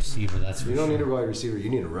goddamn wide receiver. That's for You don't sure. need a wide receiver. You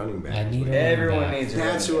need a running back. I need a Everyone running back. needs a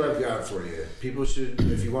That's running who I've got for you. People should,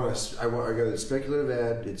 if you want to, I got a speculative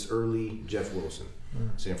ad. It's early Jeff Wilson,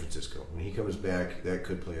 San Francisco. When he comes back, that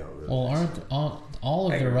could play out really Well, nice. aren't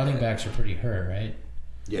all of their running backs are pretty hurt, right?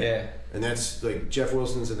 Yeah. And that's like Jeff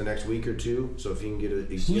Wilson's in the next week or two. So if he can get a,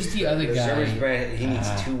 Who's the other guy? Sermon's brand, he needs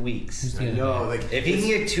 2 Who's weeks. the other No, guy? like If he can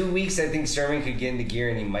get 2 weeks, I think Sermon could get into gear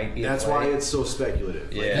and he might be. that's a play. why it's so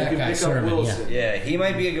speculative. Yeah. Like, That you guy, can pick Sermon, up Wilson. Yeah, he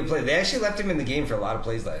might be a good play. They actually left him in the game for a lot of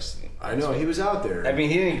plays last season. I know he was out there. I mean,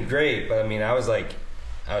 he didn't great, but I mean, I was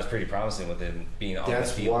pretty promising with him being on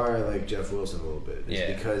That's the field. why I like Jeff Wilson a little bit. It's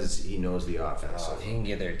Yeah. because he knows the offense. If he can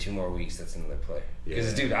get there 2 more weeks, that's another play. Yeah.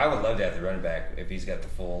 Because, dude, I would love to have the running back if he's got the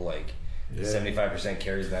full, 75%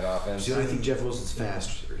 carries in that offense. See, I think Jeff Wilson's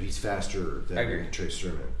faster. He's faster I agree. than Trey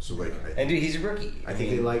Sermon. So And, dude, he's a rookie. I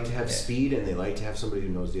think they like to have speed and they like to have somebody who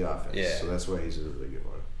knows the offense. Yeah. So that's why he's a really good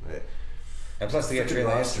one. And plus, they got Trey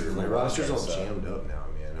Lance. My roster's all jammed up now,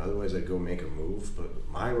 man. Otherwise, I'd go make a move. But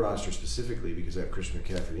my roster specifically, because I have Christian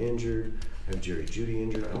McCaffrey injured, I have Jerry Jeudy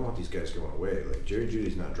injured. I don't want these guys going away. Like Jerry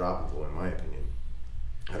Judy's not droppable in my opinion.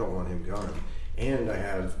 I don't want him gone. And I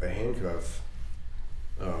have a handcuff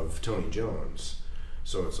of Tony Jones.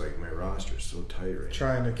 So it's like my roster's so tight right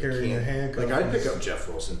Trying to carry the handcuff. Like I'd pick up Jeff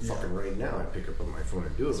Wilson fucking right now. I'd pick up on my phone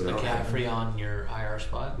and do it. But I don't have McCaffrey on your IR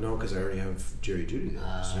spot? no, because I already have Jerry Judy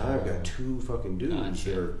there. So now I've got 2 fucking dudes Gotcha.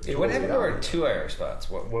 that are. Hey, what happened to totally our out. 2 IR spots?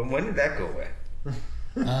 When did that go away?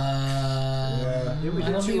 Yeah, we I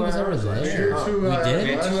did don't 2 think it was ever hours last there. year. Two We IRs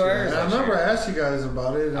did? last 2 year. IRs And I last remember year. I asked you guys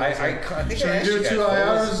about it. And I was I like, think should I we asked do you 2 guys, what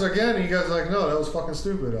was- IRs again? And you guys were like, no, that was fucking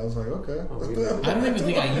stupid. I was like, okay. I don't even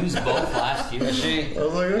think I used both last year. She, I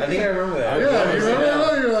was like, okay. I think I remember that. Yeah, you remember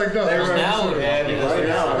that? You're like, no. They that was were now stupid. we Yeah, have Right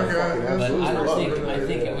now, I Okay. fucking But But absolutely I don't love think. it. I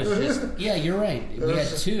think it was just. Yeah, you're right. We had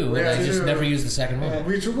 2, We and had I just 2. never used the second one.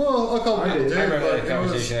 Well, a couple I people did. did, I remember but that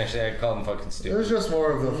conversation, actually. I called him fucking it was stupid. just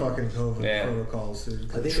more of the fucking COVID Yeah. protocols, dude.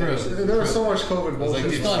 I think True. There was so much COVID I was like,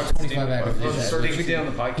 bullshit. dude, still have fucking 25 stupid. acquisitions. Take me down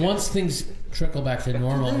the podcast. Once things trickle back to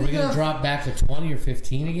normal, are we going to drop back to 20 or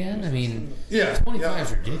 15 again? I mean, Yeah. 25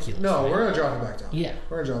 is yeah. ridiculous. No, right? we're going to drop it back down. Yeah.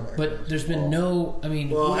 We're going to drop it back down. But there's been no. I mean.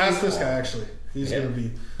 Well, ask this guy, actually. He's Yeah. going to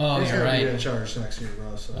be Oh, he's you're gonna be right. in charge next year,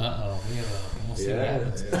 bro. So. We'll see Yeah. what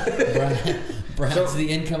happens. Brad's the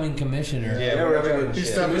incoming commissioner. Yeah, Yeah, we're we're not having dropping a He's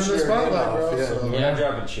shit. stepping in the Commissioner spotlight, handoff, bro. yeah. So We're not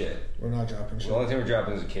dropping shit. we're not dropping shit. The only thing we're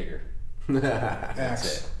dropping is a kicker. Axe.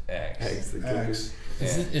 That's it. Thanks, the Axe. kickers.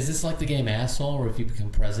 Is this like the game Asshole, where if you become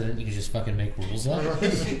president, you can just fucking make rules up? I'm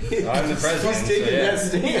the president. He's taking that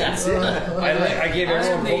stance. I gave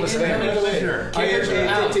everyone full disclaimer. I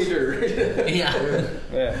am a dictator. Yeah.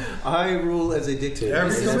 Yeah. I rule as a dictator. Every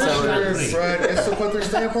This is commissioner, country. Brad, gets to put their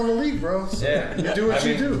stamp on the league, bro. So Yeah. you do what I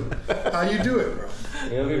you mean- do. How you do it, bro.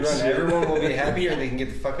 It'll be run. Everyone will be happy, or they can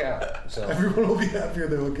get the fuck out. So Everyone will be happier.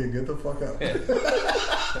 They're looking. Get the fuck out.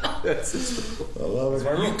 I love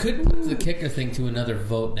it. You could put the kicker thing to another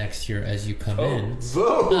vote next year as you come in.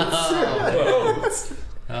 Vote.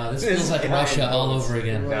 This feels like Russia all over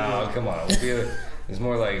again. no, come on. It's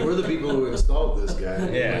more like We're the people who installed this guy.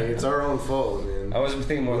 Yeah. Like, it's our own fault, man. I was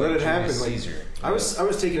thinking more Let like it happen. Julius Like, Caesar. I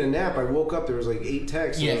was taking a nap. I woke up. There was like 8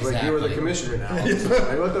 texts. Yeah, I was like, "You were the exactly. commissioner now." I was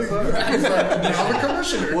like, what the fuck? He's like, now the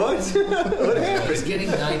commissioner. What? What happened? He's getting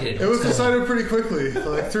knighted. It was decided pretty quickly.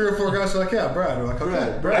 Like 3 or 4 guys were like, "Yeah, Brad." We're like,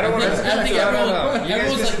 "Okay, Brad. I don't want to. I think everyone, You guys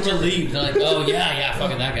everyone's like just- relieved. They're like, oh yeah,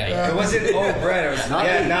 fucking that guy. It wasn't. Oh, Brad. It was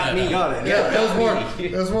not me. Got it. Yeah, it was more.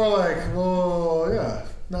 It was more like, well, yeah,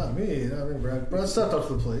 not me, Brad. Brad stepped up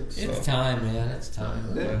to the plate. So. It's time, man. It's time.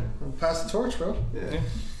 Yeah. We'll pass the torch, bro. Yeah.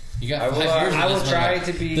 You got I 5 will, years. I of will this try motherfucker.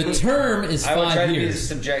 to be. The term is I will try 5 to be as years.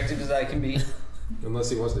 subjective as I can be.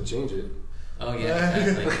 Unless he wants to change it. Oh yeah,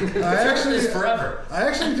 exactly. I actually, It's forever. I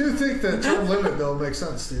actually do think that term limit bill makes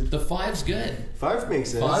sense, dude. The 5's good. 5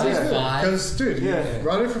 makes sense. 5 is Yeah. fine. Because, dude, you Yeah.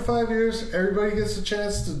 run it for 5 years. Everybody gets a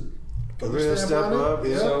chance to put We're their gonna stamp step on it. up.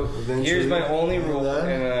 Yeah. So Eventually. here's my only rule, then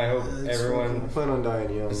and I hope I everyone plan on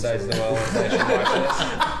dying young. besides so. Noel is actually watching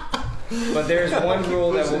this. But there's one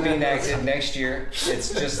rule that will be enacted next year.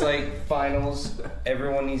 It's just like finals.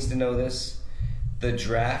 Everyone needs to know this. The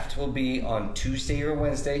draft will be on Tuesday or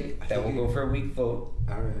Wednesday. That will go for a week vote.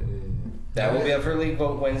 All right. That will be up for league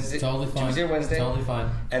vote Wednesday, Totally fine. Tuesday or Wednesday. Totally fine.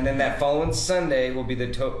 And then that following Sunday will be the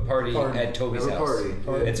party at Toby's Have a house.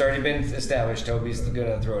 party. It's already been established. Toby's going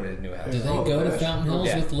to throw it at a new house. Do they Oh, go to gosh. Fountain Hills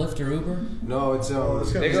Yeah. with Lyft or Uber? No, it's it's gonna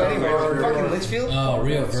They be go South anywhere. Florida. Fucking Litchfield? Oh,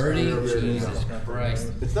 Rio Verde? Rio Verde. Jesus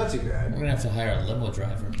Christ. It's not too We're bad. going to have to hire a limo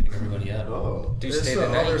driver and pick everybody up. Oh, Do It's stay the the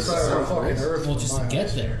night. other side of the South fucking Florida. earth. Well, from just to my get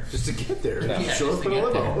house. there. just to get there. No. Yeah, Show just up to in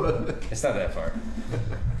a get limo. It's not that far.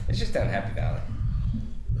 It's just down Happy Valley.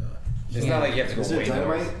 It's Yeah. not like you have to go Is way it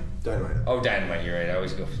Dynamite? north. Dynamite. Oh, Dynamite, you're right. I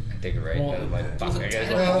always go take it right. Well, and I'm like, fuck, I gotta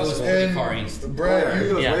go. Well, It was and far east. Brad, yeah, it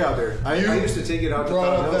you goes yeah. way out there. I used to take it out to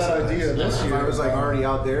brought Fountain up Hills that sometimes. idea this If year. I was like already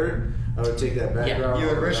out there, I would take that back Yeah. route. You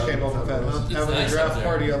and Rich out came up with that. Fountain Hills. It's Having a nice up draft there.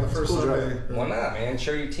 party on the first cool Sunday. Why not, man?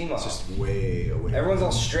 Show your team It's off. just way away. Everyone's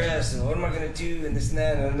all stressed and what am I gonna do and this and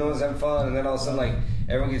that and then no one's having fun and then all of a sudden like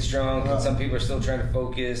everyone gets drunk and some people are still trying to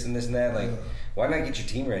focus and this and that. Like, why not get your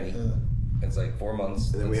team ready? It's like 4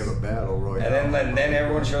 months. And then we have a battle royale. And then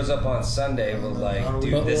everyone shows up on Sunday with like, How do we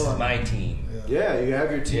dude, go this is on? my team. Yeah, you have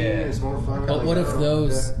your team. Yeah. It's more fun. But Like, what if I don't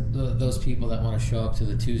know, those people that want to show up to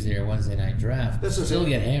the Tuesday or Wednesday night draft That's what I'm still saying.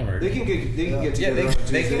 get hammered? They can get Yeah, together. they on can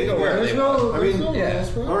Tuesday. go wherever There's they no, want. I there's mean, no yeah. rules,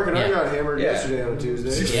 bro. Mark and I Yeah. got hammered Yeah. yesterday on a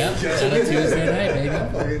Tuesday. Yep, on a Tuesday night,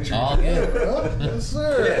 baby. All good. Yes,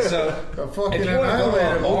 sir. Yeah, so Got fucking if you want to go to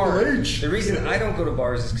annihilated a bar, Local H. the reason I don't go to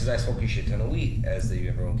bars is because I smoke a shit ton of weed, as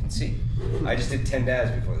everyone can see. I just did 10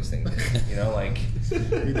 dabs before this thing did. You know, like,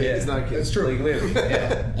 It's not kidding. It's true. like literally,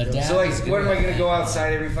 yeah. A dab So like, is good. what am I gonna go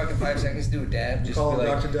outside every fucking 5 seconds to do a dab? Just Call be him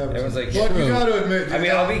like, Dr. Deb. everyone's like, But you True. gotta admit, I dude,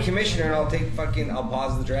 mean, I'll be commissioner and I'll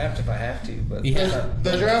pause the draft if I have to, but Yeah.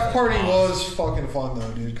 the draft party was fucking fun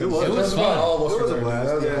though, dude. 'cause It was. It was that's fun. what all of us It was were a there, dude. blast,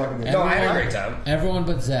 That was yeah. a fucking good no, I had a Everyone- great time. Everyone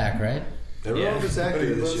but Zach, right? Everyone Yeah. was Zach But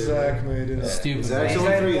here this year. Zach made it. Stupid. Zach's He's right?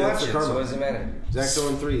 on not 3, even that's the watching, karma. so what does it matter? Zach's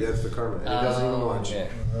 0-3. That's the karma. And he doesn't even watch. Yeah.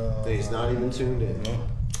 And he's not even tuned in.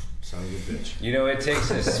 Son of a bitch. You know, it takes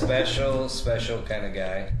a special kind of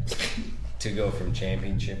guy to go from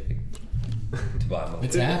championship to bottom of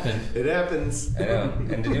It's the happened. It happens. I know,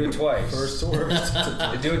 and to do it twice. First to worst.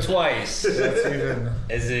 To do it twice That's even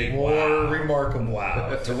is a more wow. remarkable.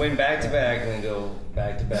 Wow. To win back to back and then go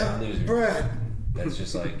back to back losers. Brad, That's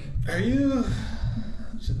just like are you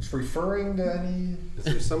referring to any? Is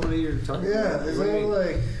there somebody you're talking Yeah, about? is What do you there mean?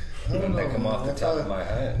 like? I don't know. that come off the If top I- of my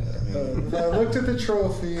head. I mean, If I looked at the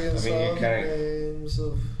trophy and I mean, saw you the kinda- names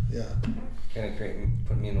of kind of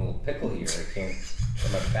put me in a little pickle here. I can't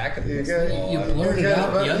put my back up You against got- the wall. You I don't know. blurted Yeah,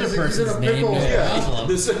 out but the other he's in a person's name. pickle. No Yeah.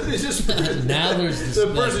 problem. It's just Now there's the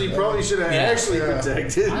this, person you probably should have Yeah. actually Yeah.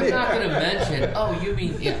 protected. I'm not going to mention. Oh, you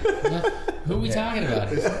mean yeah? What? Who are we talking about?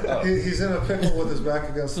 He's in a pickle with his back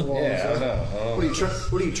against the wall. Yeah, I so- don't know.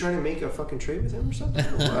 What are you trying to make a fucking trade with him or something?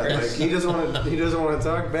 Or what? Like, he doesn't want to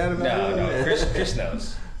talk bad about No, you? no. Chris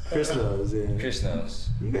knows. Chris knows. Yeah. Chris knows.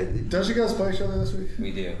 You guys, Don't you guys play each other this week?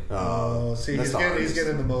 We do. Oh, see, that's he's the getting hardest.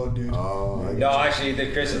 in the mode, dude. Oh, I No, got you.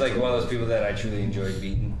 actually, Chris is like one of those people that I truly enjoyed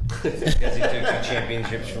beating because he took 2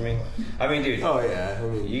 championships for me. I mean, dude, Oh yeah. I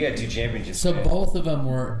mean, you got 2 championships. So man. both of them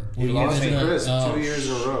were. you you lost in to the- Chris oh, 2 years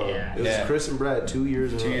in a row. yeah. It was Yeah. Chris and Brad 2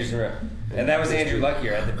 years in a row. 2 years in a row. And that was Andrew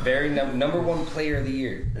Luckier at the very number 1 player of the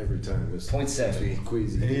year. Every time. It was 0.7.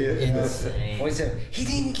 Queasy. Yeah. Insane. 0.7. He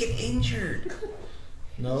didn't even get injured.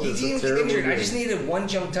 No, He it's didn't a get terrible injured. I game. just needed 1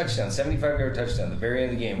 jump touchdown, 75-yard touchdown, at the very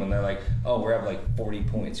end of the game when they're like, oh, we're up like 40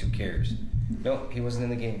 points. Who cares? No, he wasn't in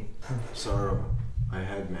the game. Sorrow. I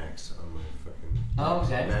had Max on my fucking. Oh,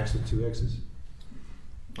 okay. Max with 2 X's.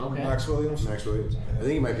 Okay. Max Williams. Max Williams. I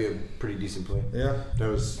think he might be a pretty decent play. Yeah. That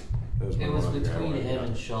was It was one of the ones I between wanted. him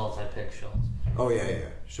and Schultz. I picked Schultz. Oh yeah.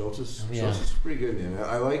 Schultz is pretty good, man.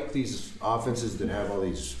 I like these offenses that have all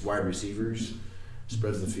these wide receivers,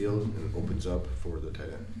 spreads the field and opens up for the tight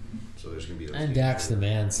end. So there's gonna be those. And Dak's the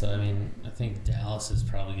man, so I mean, I think Dallas is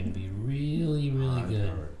probably going to be really, really good.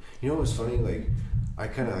 You know what was funny? Like, I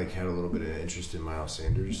kind of like had a little bit of interest in Miles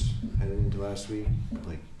Sanders heading into last week.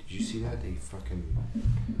 Like, did you see that?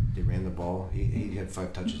 They ran the ball. He had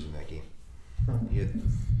 5 touches in that game. He had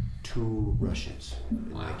 2 rushes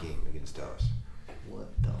in that game against Dallas. What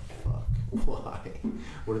the fuck? Why?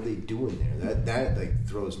 What are they doing there? That like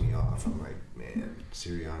throws me off. I'm like, man,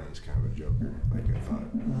 Sirianni's kind of a joker. Like I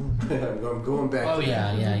thought. I'm going back. Oh, to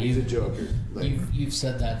yeah, that. yeah, He's you- a joker. Like You've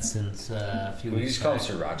said that since a few We weeks just call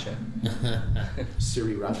him back. Sriracha.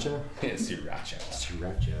 Sriracha. Yeah, Sriracha.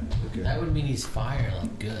 Sriracha. Okay. That would mean he's fire,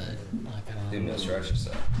 like good. Like, I Didn't know don't know. Sriracha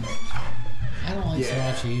stuff. I don't like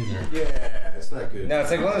Yeah. sriracha either. Yeah, it's not good. No,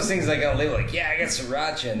 it's like one of those things like on a label, like, yeah, I got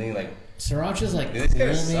Sriracha, and then you're like, Sriracha's like This cool,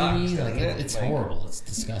 guy sucks, maybe. doesn't Like it? it's Like, horrible. It's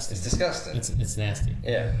disgusting. it's disgusting. It's nasty.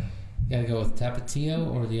 Yeah. Gotta go with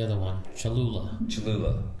Tapatio or the other one, Cholula.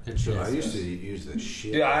 Cholula. Good So shit. I used to use the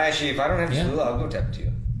shit. Dude, if I don't have Yeah. Cholula, I'll go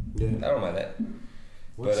Tapatio. Yeah. I don't mind that.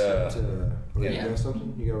 What's But, that? You yeah. got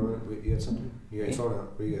something? You got something? You got your phone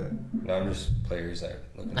out? What you got? No, I'm just players I'm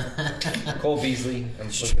looking at. Cole Beasley. I'm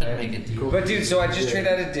Just looking trying at. to make it deal. But dude, so I just Yeah. traded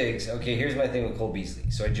out of Diggs. Okay, here's my thing with Cole Beasley.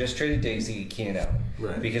 So I just traded Diggs to get Keenan Allen.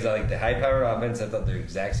 Right. Because I like the high-powered offense. I thought they're the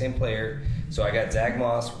exact same player. So I got Zach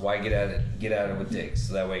Moss. Why get out of it with Diggs?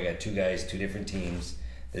 So that way I got two guys, two different teams,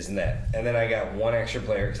 this and that. And then I got one extra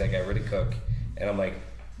player because I got rid of Cook. And I'm like,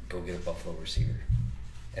 go get a Buffalo receiver.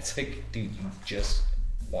 It's like, dude, you just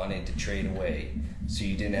wanted to trade away so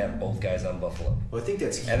you didn't have both guys on Buffalo. Well, I think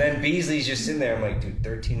that's. And then Beasley's just sitting there. I'm like, dude,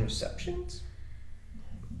 13 receptions?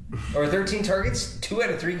 Or 13 targets? 2 out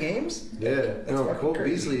of 3 games? Yeah, That's no, fucking Cole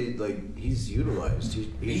crazy. Beasley, like, he's utilized. He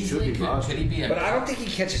should Beasley, be could rostered. he be a... But I don't think he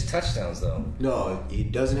catches touchdowns, though. No, he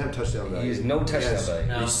doesn't have touchdown value. He has no touchdown Yes, value.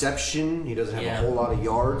 No. reception. He doesn't have Yeah. a whole lot of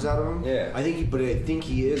yards out of him. Yeah. I think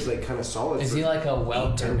he is like kind of solid. Is for he like a 8-10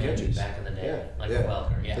 Welker maybe catches. back in the day? Yeah. Like Yeah. a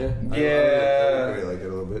Welker, yeah. Yeah. I like it a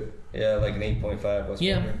little bit. Yeah, like an 8.5. What's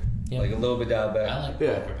Yeah. Walker? Yeah. Like a little bit dialed back. I like Yeah.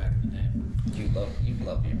 Welker back in the day. You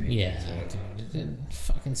love your Patriots. Yeah, dude,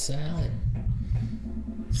 fucking salad.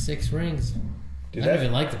 6 rings. Dude, I don't that-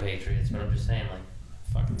 even like the Patriots, but I'm just saying, like,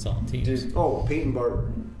 fucking solid teams. Dude, Oh, Peyton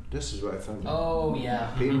Barber. This is what I found out. Oh,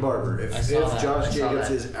 yeah. Peyton Barber. I If saw that. I Josh saw Jacobs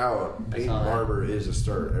that. is out, I Peyton saw that. Barber is a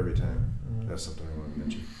start every time. That's something I want to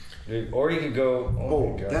mention. dude, or you could go.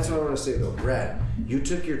 Oh, my God. that's what I want to say though, Brad. You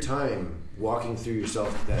took your time walking through yourself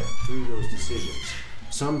through those decisions.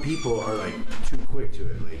 Some people are like too quick to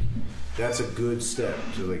it. Like that's a good step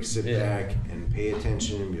to like sit Yeah. back and pay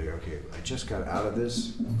attention and be like, okay, I just got out of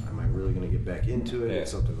this. Am I really gonna get back into it? Yeah.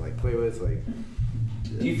 It's something to like play with. Like,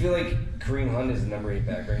 Do you feel like Kareem Hunt is the number 8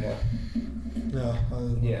 back right now?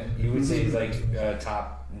 No. Yeah, you would say he's like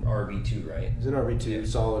top RB2, right? he's an RB2, Yeah.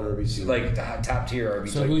 solid RB2. Like top tier RB2.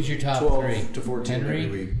 So who's your top 12 3? to 14 Henry?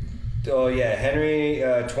 every week. Oh yeah, Henry,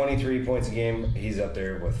 23 points a game. He's up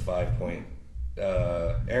there with 5 point.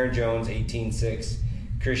 Aaron Jones, 18.6.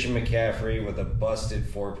 Christian McCaffrey with a busted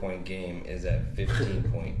 4-point game is at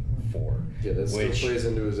 15.4. Yeah, that still which plays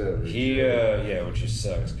into his average. which just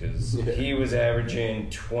sucks because Yeah. he was averaging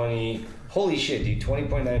 20. Holy shit, dude!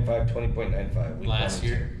 20.95, 20.95. week Last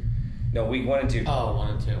 1 and year? 2. No, week 1 and 2. Oh, 1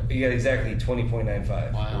 and 2. You got exactly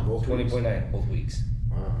 20.95. Wow. Both weeks? 20.9 both weeks,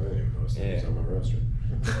 Wow, I didn't even notice that. He's Yeah. on my roster.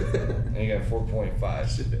 and you got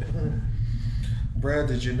 4.5. Brad,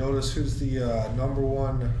 did you notice who's the number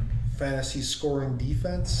 1 fantasy scoring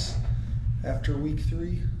defense after week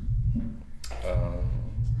 3?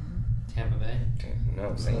 Tampa Bay.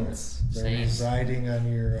 No, Saints. They're Saints. residing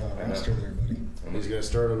on your I know. roster there, buddy. He's gonna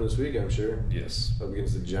start him this week, I'm sure. Yes. Up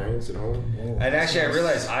against the Giants at home. Oh, And actually, I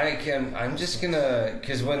realized I'm just gonna,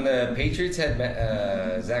 because when the Patriots had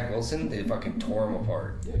Zach Wilson, they fucking tore him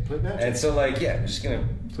apart. Yeah, play matchups. And so, like, yeah, I'm just gonna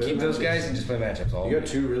Play keep the those matchups. guys and just play matchups all You got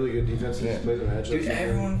week. 2 really good defenses. Yeah. Play the matchups. Dude,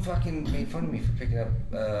 everyone fucking made fun of me for picking up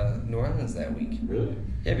New Orleans that week. Really?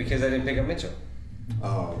 Yeah, because I didn't pick up Mitchell.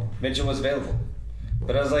 Oh. Mitchell was available.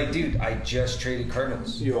 But I was like, dude, I just traded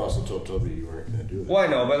Cardinals. You also told Toby you weren't gonna do that. Well, I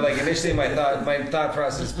know, but like initially my thought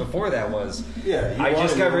process before that was, Yeah, you I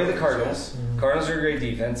just wanted got New rid of the Orleans, Cardinals. Cardinals are a great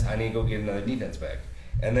defense. I need to go get another defense back.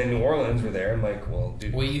 And then New Orleans were there. I'm like, well,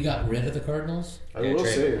 dude, Wait, you got rid of the Cardinals? I Yeah, will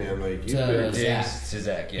trade say, him. man, like you've To been, Zach. to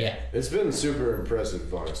Zach, yeah. it's been super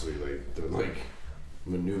impressive, honestly. Like the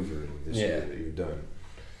maneuvering this Yeah. year that you've done,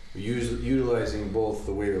 utilizing both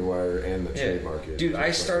the waiver wire and the trade market. Dude, I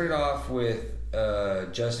started off with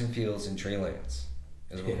Justin Fields and Trey Lance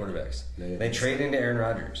as my quarterbacks. Yeah. They traded into Aaron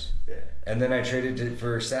Rodgers. Yeah. And then I traded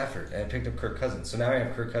for Stafford and I picked up Kirk Cousins. So now I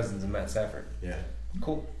have Kirk Cousins and Matt Stafford. Yeah.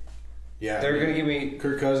 Cool. Yeah. They're going to give me...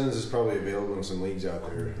 Kirk Cousins is probably available in some leagues out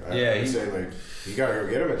there. Yeah, I'd he's- say like you gotta go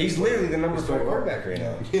get him. At He's this point. literally the number He's 4 playing well. quarterback right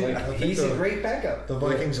now. Yeah. Like, he's a the- great backup. The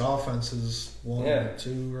Vikings offense is 1 Yeah.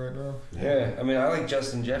 2 right now. Yeah, I mean, I like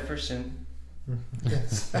Justin Jefferson. You're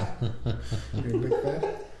a big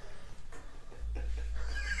fan?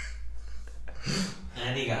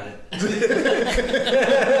 And he got it.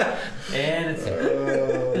 And it's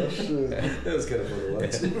Oh, shit. That was kind of fun to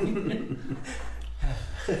watch.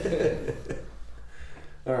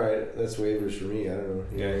 All right, that's waivers for me. I don't know.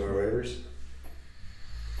 You Yeah. know more waivers?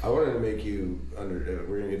 I wanted to make you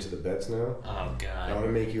we're gonna get to the bets now. Oh I want to god.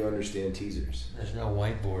 make you understand teasers. There's no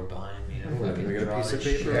whiteboard behind me to Oh, fucking we got a draw piece of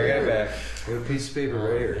this paper shit. I got it back. I got a piece of paper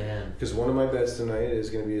Oh, right here. man. Because one of my bets tonight is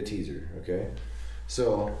going to be a teaser. Okay,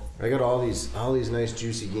 so I got all these nice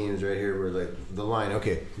juicy games right here. Where like the line,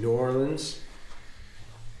 okay, New Orleans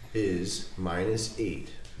is -8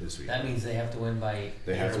 this week. That means they have to win by.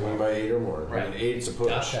 They have to win by 8 or more. Right. I mean, 8's a push.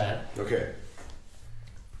 Got that. Okay.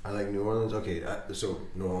 I like New Orleans. Okay, so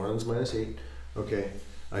New Orleans minus 8. Okay.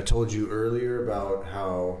 I told you earlier about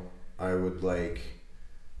how I would like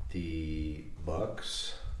the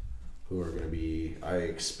Bucks, who are going to be, I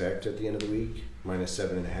expect at the end of the week, minus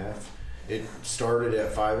 7.5. It started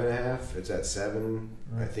at 5.5. It's at 7.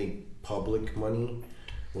 I think public money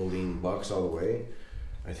will lean Bucks all the way.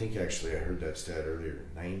 I think actually I heard that stat earlier.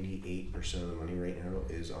 98% of the money right now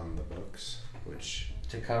is on the Bucks, which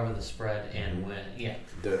To cover the spread and win. Yeah.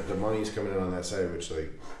 the money's coming in on that side, which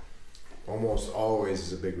like almost always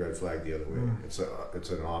is a big red flag the other way. It's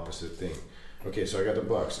an opposite thing. Okay, so I got the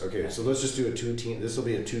Bucks. Okay, so let's just do a 2-team. This will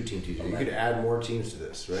be a 2-team teaser. You could add more teams to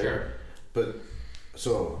this, right? Sure. But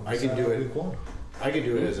so I can do it. Week 1. I could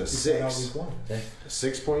do it as a Week 6, 1. a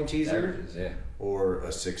 6-point teaser, Averages, yeah. or a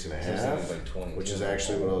 6.5, Like 20. which is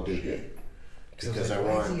actually what I'll do. Because I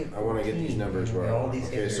want to get these numbers right.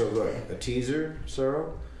 Okay, so look, a teaser,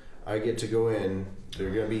 Sorrow. I get to go in.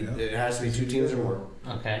 They're gonna be. It has to be 2 teams or more.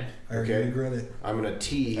 Okay. I already Okay. regret it. I'm gonna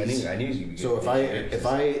tease. I knew you could So get if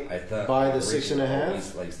I thought buy the Rich 6.5,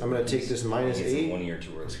 always likes the I'm gonna Bucks. take this minus He gets 8. 1 year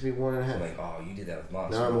too early. It's gonna be I'm 1.5. like, oh, you did that with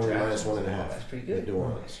Moss. Now I'm only Draft minus was- 1.5. That's pretty good. New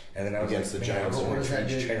Orleans. And then I was Against like, the man, Giants. I What does that trying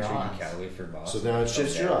do to to your trade odds? Callaway for Moss. So now it's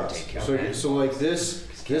just your odds. Okay. So like this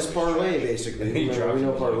parlay basically. And he Remember, dropped we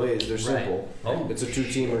know him. parlays. They're simple. Oh. It's a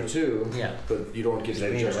 2-team or 2. Yeah. But you don't get to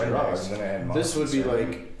I need adjust running your backs, odds. and then I had Moss This would be and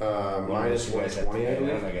like minus 120, I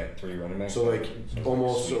believe. I got 3 running backs. So like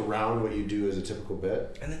almost Sweet. around what you do as a typical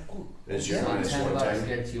bet. And then, oh, Is your So minus $10 110.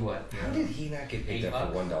 gets you what? how did he not get picked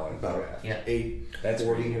up for $1 About draft? Yeah.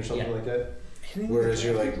 840 or something Yeah. like that. Whereas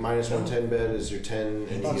your like minus 110 bet is your 10, and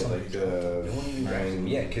you get like No one even drafted him. 9.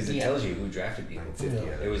 Yeah, because it Yeah. tells you who drafted people.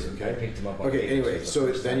 950. It was. I okay. picked him up. On Okay. waivers. Anyway, It was the so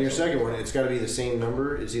first then time your someone- second one, it's got to be the same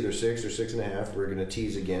number. It's either 6 or 6.5. We're gonna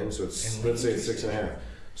tease again, so it's And let's say it's like- 6.5.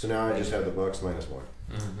 So now I just have the Bucks minus 1.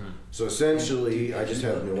 Mm-hmm. So essentially, I just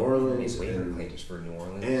have New Orleans waiver and claims for New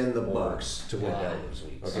Orleans and the or Bucks to win. Wow. those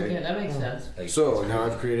weeks. Okay. Okay, that makes sense. Like, So it's now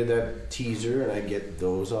crazy. I've created that teaser and I get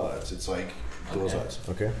those odds. It's like those Okay. odds.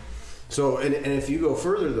 Okay. So and if you go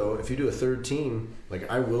further though, if you do a third team,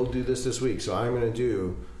 like I will do this week. So I'm gonna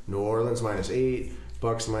do New Orleans minus 8,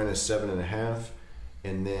 Bucks minus 7.5,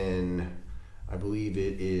 and then I believe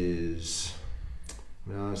it is.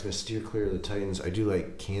 No, I was gonna steer clear of the Titans. I do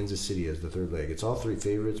like Kansas City as the third leg. It's all 3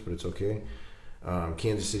 favorites, but it's okay.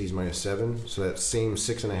 Kansas City's minus 7, so that same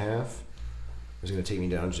 6.5 is gonna take me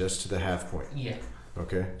down just to the half point. Yeah.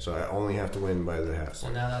 Okay, so I only have to win by the half. So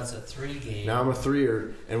now that's a 3 game. Now I'm a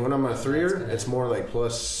 3er, and when I'm a That's 3er, gonna- it's more like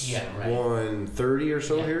plus Yeah, right. 130 or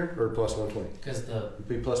so Yeah. here, or plus 120. Because the It'd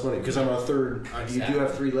be plus money because I'm a third. You do Exactly.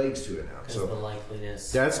 have 3 legs to it now, because so the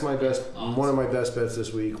likeliness. that's my best. Odds. One of my best bets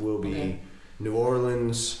this week will be Okay. New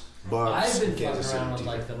Orleans, Bucks, I've been and Kansas fucking around City.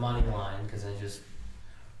 with like the money line because I just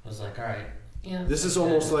was like, all right, yeah. This is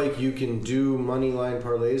almost like you can do money line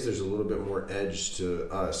parlays. There's a little bit more edge to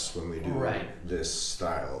us when we do Right. this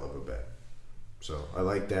style of a bet. So I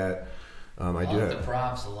like that. I I do like have the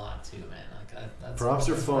props a lot too, man. Like that's props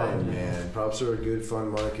are that's fun, fun. man. Props are a good fun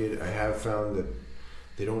market. I have found that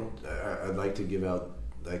they don't. I'd like to give out,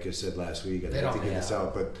 like I said last week. I'd They like to don't give pay this out.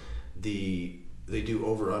 out, but they do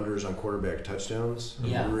over unders on quarterback touchdowns.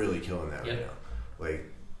 Yeah. I'm really killing that Yep. right now. Like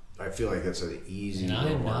I feel like that's an easy And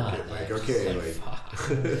little I'm not. market. Like I was okay, just like fuck.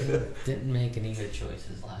 Didn't make any good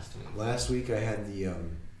choices last week. last week I had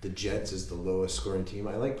the Jets as the lowest scoring team.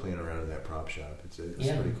 I like playing around in that prop shop. It's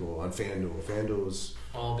Yeah. pretty cool on FanDuel. FanDuel's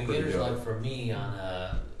Well, Pretty beginner's dope. luck for me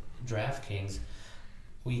on DraftKings.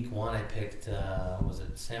 Week 1, I picked was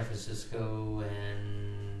it San Francisco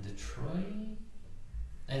and Detroit?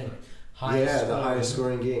 Anyway, the highest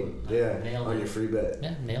scoring game. Yeah, Nailed on it. your free bet.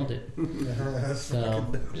 Yeah, nailed it. That's So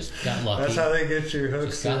just got lucky. That's how they get your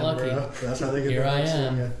hooks Just got in, lucky. bro. That's how they get Here the I hooks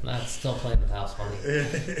am. in, Not still playing with house money.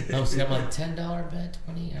 yeah. I'm still like $10 bet,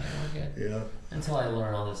 20. Yeah, we're good. Yeah. Until I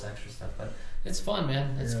learn all this extra stuff, but it's fun,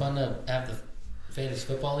 man. It's Yeah. fun to have the fantasy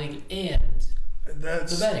football league and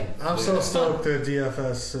That's the betting. I'm so It's fun. stoked that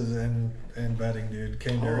DFS is in betting, dude.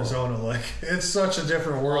 Came to Oh. Arizona. Like, it's such a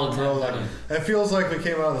different world, bro. Long-time Like, betting. it feels like we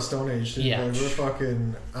came out of the Stone Age, dude. Yeah. Like, we're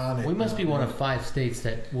fucking on it. We must be now, one man. of 5 states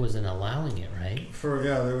that wasn't allowing it, right?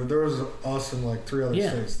 There was us and like 3 other Yeah.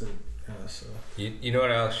 states that. Yeah, so. You know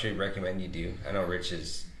what I should recommend you do? I know Rich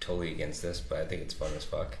is totally against this, but I think it's fun as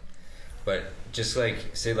fuck. But just like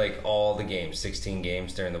say like all the games, 16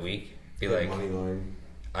 games during the week. Be like, money line.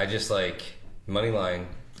 I just like money line.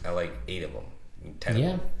 I like 8 of them, 10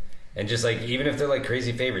 Yeah. of them, and just like even if they're like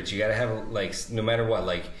crazy favorites, you gotta have like no matter what.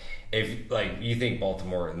 Like if like you think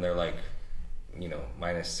Baltimore and they're like,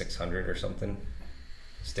 minus 600 or something.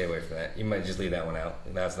 Stay away from that. You might just leave that one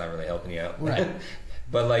out. That's not really helping you out. Right.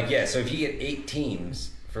 But like, yeah, so if you get 8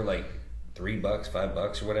 teams for like $3,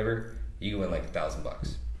 $5 or whatever, you can win like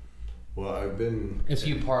 $1,000. Well, I've been. If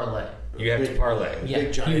you parlay. You have to parlay. Yeah,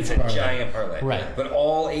 Big giant huge It's a parlay. giant parlay. Right. But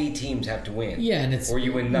all 8 teams have to win. Yeah, and it's or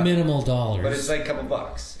you win nothing. minimal dollars. But it's like a couple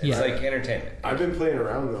bucks. It's Yeah. like entertainment. I've been playing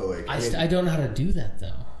around though, like I don't know how to do that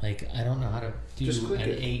though. Like I don't know how to do Just an click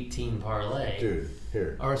it. 18 parlay. dude,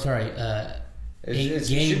 here. Or sorry, It 8 should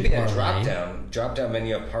game be a parlay. drop down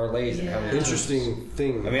menu of parlays and how many. Interesting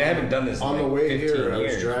thing. I mean, I haven't done this in on the like way 15 here. I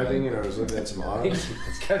was years, driving but- and I was looking at some odds.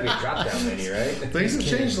 It's got to be a drop down menu, right? Things have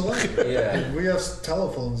changed a lot. Yeah. We have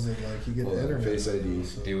telephones that like you get Hold the on, internet. Face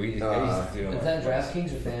IDs. Do we? Uh, I used to do them. Is that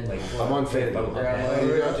DraftKings or FanDuel? I'm on Bumper FanDuel. online.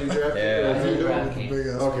 You got to draft? Yeah. I do FanDuel? DraftKings. Big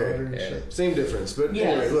ass Okay. monitor and Yeah. shit. Same difference, but Yeah,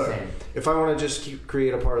 anyway, it's the look. same. If I want to just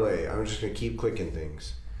create a parlay, I'm just gonna keep clicking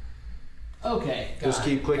things. Okay. Just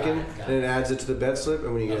keep clicking, got and it. it adds it to the bet slip.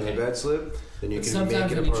 And when you get in Okay. the bet slip, then you But can sometimes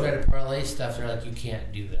make it when a you try parlay. to parlay stuff, they're like, you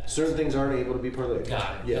can't do that. Certain things aren't able to be parlayed.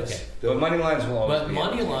 Got it. Yes. Okay. But money lines will always But be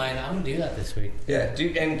money able to. line, I'm gonna do that this week. Yeah,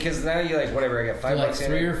 dude, and because now you like whatever, I got For $5 like in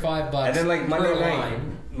 $3 it. or $5, And then like Monday per night,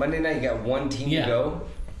 line. you got one team Yeah. to go.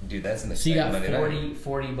 Dude, that's in the So you got Monday night.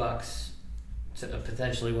 $40 to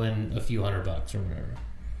potentially win a few $100 or whatever.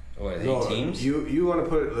 What, 8 No, teams? you want to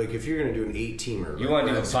put like if you're gonna do an 8-teamer. You want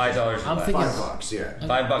to do it $5 I'm less. thinking- $5, yeah.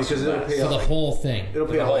 $5 Because or it'll less. pay For out the like, whole thing. it'll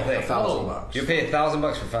For pay the out whole like thing. $1,000. You pay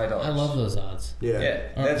 $1,000 for $5. I love those odds. Yeah. Yeah,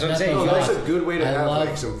 Or that's what I'm not saying. those No, You that's odds. like, a good way to I have love-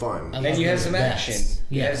 like some fun. I and love you have those some bets. action.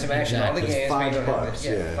 You Yeah, have some action. All the exactly. games. $5, but you don't have it.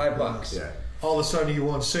 yeah. $5. Yeah. All of a sudden, you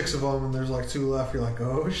won 6 of them, and there's like 2 left. You're like,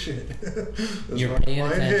 oh shit. This You're one paying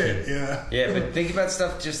might attention. hit. Yeah. Yeah, but think about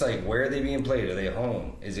stuff just like where are they being played? Are they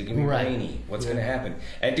home? Is it gonna be Right. rainy? What's gonna happen?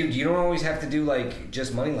 And dude, you don't always have to do like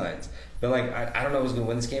just money lines. But like I don't know who's gonna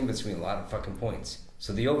win this game, but it's gonna be a lot of fucking points.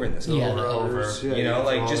 So the over in this game. Yeah, the Over-unders, over. yeah, You know, can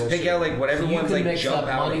like all just that pick shit. out like whatever So you ones can like mix jump up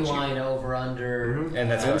out money at you. line over under. And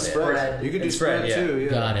that's And what it is. spread. You could do And spread, spread yeah. too. Yeah.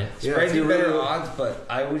 Got it. Yeah, Spread if do you better really- odds, but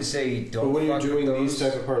I would say But don't when you're fuck with doing those. these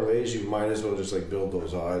type of parlays, you might as well just like build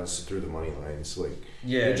those odds through the money lines. Like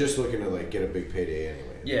Yeah. you're just looking to like get a big payday anyway.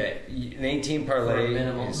 Yeah, an 18 For a parlay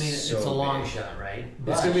minimal. I mean, is it's so a long big. shot, right?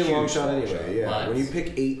 It's gonna be a long Huge shot long anyway. shot. Yeah, But- when you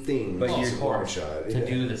pick 8 things, But it's you're- a long shot. to yeah.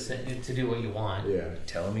 do to do what you want. Yeah.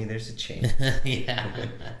 Telling me there's a change. Yeah.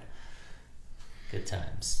 Good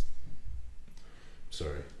times.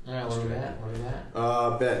 Sorry. All right, where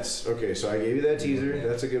are we at? Bets. Okay, so I gave you that teaser.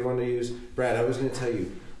 That's a good one to use. Brad, I was going to tell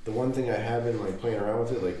you the one thing I have been like playing around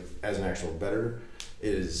with it, like as an actual bettor,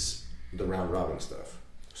 is the round robin stuff.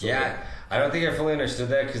 So, Yeah, I don't think I fully understood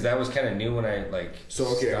that because that was kind of new when I like. So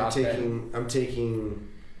okay, I'm stopped betting. taking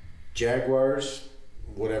Jaguars,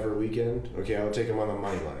 whatever weekend. Okay, I'll take them on the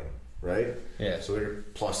money line, right? Yeah. So they're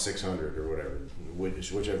plus 600 or whatever,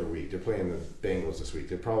 whichever week they're playing the Bengals this week.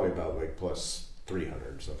 They're probably about like plus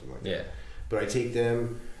 300 something like that. Yeah. But I take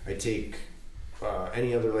them. I take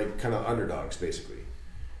any other like kind of underdogs basically,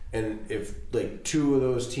 and if like 2 of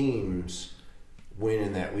those teams win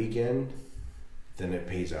in that weekend, then it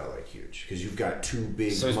pays out like huge because you've got 2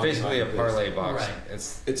 big. So it's money basically a line parlay plays. box. Right.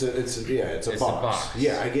 It's It's a a box. box.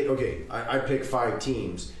 Yeah, I get okay. I pick 5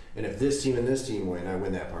 teams, and if this team and this team win, I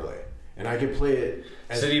win that parlay, and I can play it.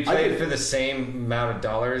 so do you play I it could- for the same amount of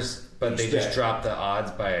dollars, but they Each just bet. drop the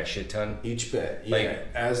odds by a shit ton? each bet? Yeah, Like-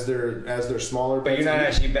 as they're smaller. But you're not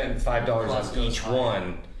bets, actually betting $5 Plus on goes each higher.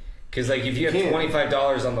 one, because like if you have You can't.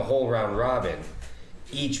 $25 on the whole round robin,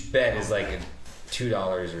 each bet is like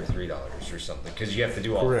 $2 or $3 or something, because you have to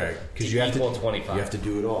do all correct because to you have equal to 25. You have to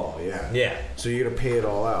do it all. Yeah. Yeah. So you're gonna pay it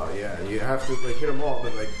all out. Yeah. You have to like hit them all,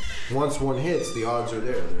 but like once one hits, the odds are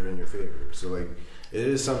there. They're in your favor. So like it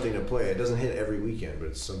is something to play. It doesn't hit every weekend, but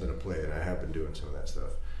it's something to play, and I have been doing some of that stuff.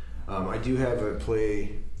 I do have a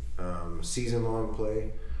play, season-long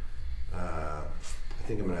play. I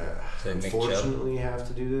think I'm gonna Is that Nick Chubb? unfortunately have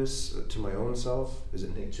to do this to my own self. Is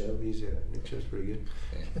it Nick Chubb? Nick Chubb's pretty good.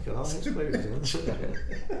 Look at all his players.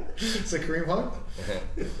 Is it Kareem Hunt?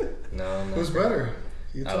 No, Who's better?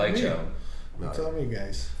 You I tell like me. Chubb. You tell me,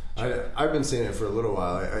 guys. I've been saying it for a little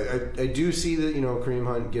while. I do see that Kareem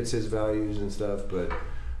Hunt gets his values and stuff, but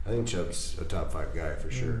I think Chubb's a top 5 guy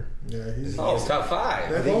for sure. Yeah, he's. Oh, top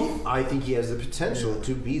 5. Yeah. I think he has the potential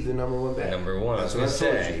to be the number 1 back. Number 1, That's I what was I've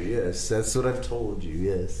gonna told say. you. Yes, that's what I've told you.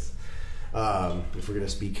 Yes. If we're gonna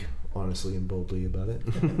speak honestly and boldly about it.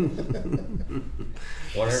 100%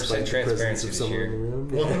 Despite the presence transparency of this someone in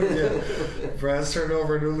the year. room. Yeah. Brad's turned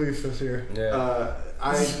over a new leaf this year. Yeah.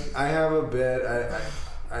 I have a bet.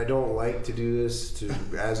 I don't like to do this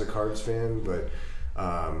as a Cards fan, but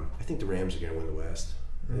I think the Rams are going to win the West.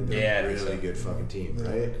 Yeah, I think really so. good fucking team, They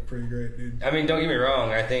right? look pretty great, dude. I mean, don't get me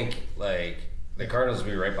wrong. I think like The Cardinals will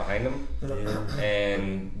be right behind them,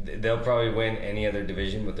 and they'll probably win any other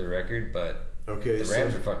division with their record. But the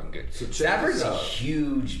Rams are fucking good. So Stafford's a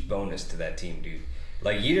huge bonus to that team, dude.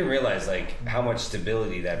 Like, you didn't realize how much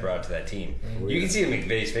stability that brought to that team. You can see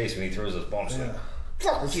McVay's face when he throws those bombs. Yeah. Like,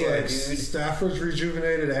 fuck It's yeah, like dude. Stafford's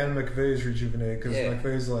rejuvenated and McVay's rejuvenated because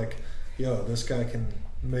McVay's like, yo, this guy can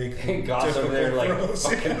make And Goff's over there like throws.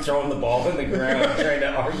 fucking throwing the ball in the ground, trying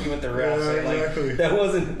to argue with the refs. Yeah, Like, exactly.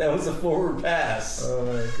 that was a forward pass. Oh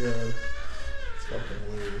my god, it's fucking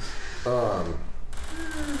hilarious.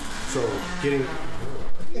 So getting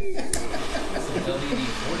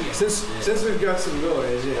WD-40. since we've got some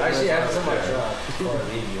noise, I actually have so much before I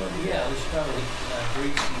leave. Yeah, we should probably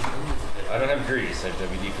grease these rooms a bit. I don't have grease. I have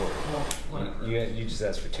WD-40. Well, whatever. You just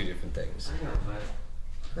asked for two different things. I know, but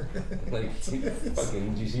Like,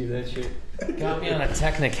 fucking, did you see that shit? got me on a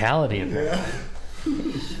technicality of it.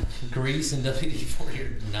 Grease and WD-40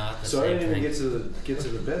 are not the So I same didn't thing. even get to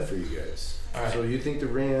the bet for you guys. All right. So you think the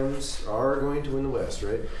Rams are going to win the West,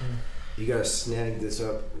 right? You gotta snag this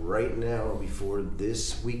up right now before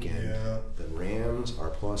this weekend. Yeah. The Rams are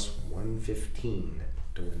plus 115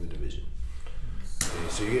 to win the division. Okay,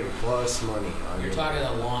 so you're getting plus money on You're it. talking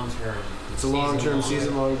a long-term. It's a long-term,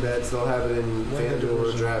 season-long bets. They'll have it in Win the FanDuel or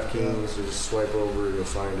division. DraftKings. So just swipe over, you'll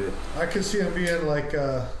find it. I could see him being like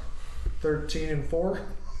 13-4.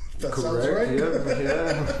 That sounds right. Yeah.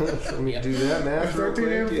 Let me do that math real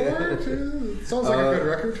 13-4. quick. Yeah. Sounds like a good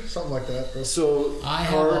record. Something like that. Bro. So I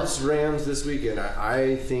have Cards Rams this weekend.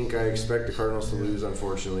 I think I expect the Cardinals to lose,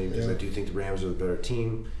 unfortunately, because Yeah. I do think the Rams are the better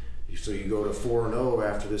team. So you go to 4-0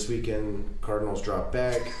 after this weekend. Cardinals drop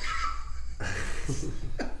back.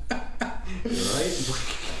 Right?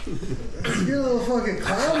 It's getting a little fucking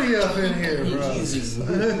cloudy up in here, bro.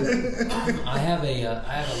 I have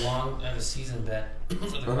a season bet for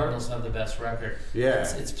the Cardinals to have the best record. Yeah.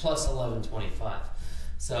 It's plus 11.25.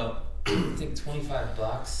 So I think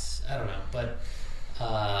 $25. I don't know, but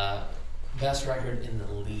best record in the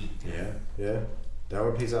league. Yeah. That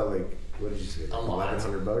one pays out like, what did you say? A lot.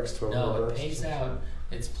 $1,100, $1,200. No, it pays out.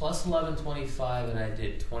 It's plus 11.25, and I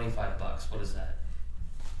did $25. What is that?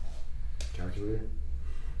 Calculator.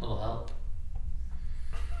 Little help.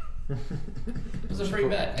 It was a free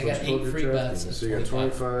bet. I got Let's 8 look at free DraftKings. bets. It's So you got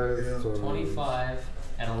 25. Yeah. 25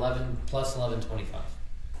 and 11 plus 11.25.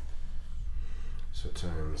 So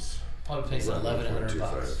times. Probably pays $1,100. 11.25.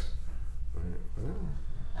 Right. Well,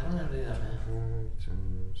 I don't know how to do that, man.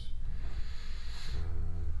 times.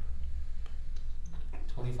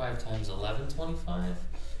 25 times 11.25,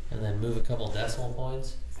 and then move a couple decimal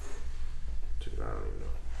points. Dude, I don't even know.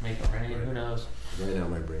 Make it rain. Who knows? Right now,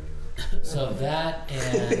 my brain. So that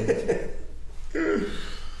and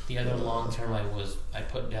the other long term I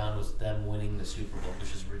put down was them winning the Super Bowl,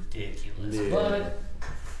 which is ridiculous. Yeah. But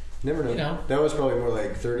Never know. You know. That was probably more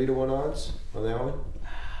like 30 to 1 odds on that one.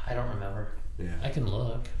 I don't remember. Yeah. I can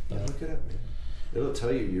look. Yeah, But look it up, man. It'll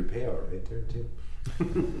tell you your payout right there too.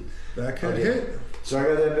 That could Okay. hit. So I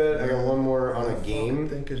got that bet. I got one more on a game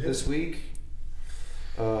think it hit. this week.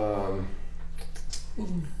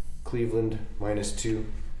 Cleveland -2.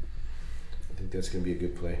 I think that's going to be a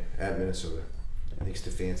good play at Minnesota. I think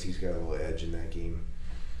Stefanski's got a little edge in that game.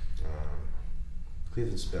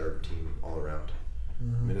 Cleveland's a better team all around.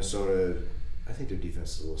 Minnesota, I think their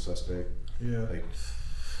defense is a little suspect. Yeah. Like,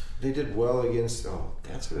 they did well against. Oh,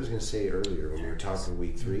 that's what I was going to say earlier when we were talking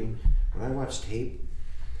week 3. When I watch tape,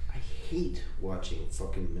 I hate watching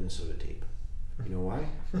fucking Minnesota tape. You know why?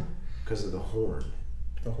 Because of the horn.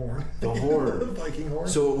 The horn. The horn. Viking horn.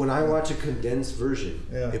 So when I watch a condensed version,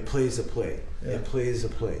 Yeah. it plays a play. Yeah. It plays a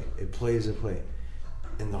play. It plays a play.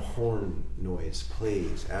 And the horn noise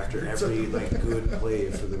plays after every like good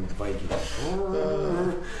play for the Vikings.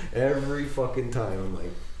 Every fucking time. I'm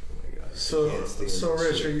like, oh my god. I So, can't stand so this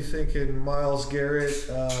Rich, shit. are you thinking Myles Garrett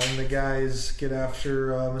and the guys get after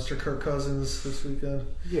Mr. Kirk Cousins this weekend?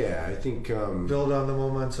 Yeah, I think Build on the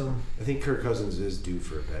momentum. I think Kirk Cousins is due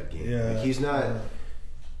for a bad game. Yeah. Like, he's not.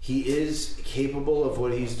 He is capable of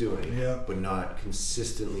what he's doing, Yeah. but not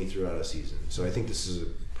consistently throughout a season. So I think this is a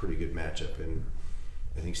pretty good matchup, and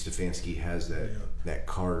I think Stefanski has that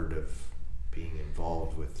card of being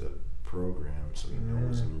involved with the program, so he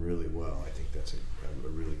knows him really well. I think that's a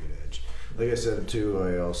really good edge. Like I said too,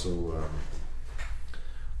 I also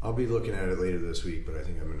I'll be looking at it later this week, but I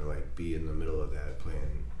think I'm gonna like be in the middle of that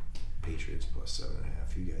playing Patriots plus 7.5.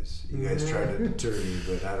 You guys tried to deter me,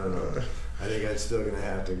 but I don't know. I think I'm still gonna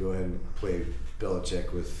have to go ahead and play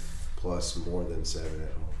Belichick with plus more than 7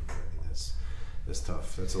 at home. I mean, that's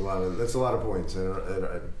tough. That's a lot of points.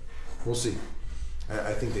 We'll see.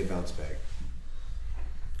 I think they bounce back.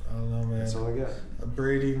 I don't know, man. That's all I got.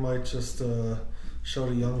 Brady might just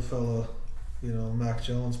showed a young fella, Mac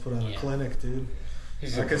Jones put on a Yeah. clinic, dude.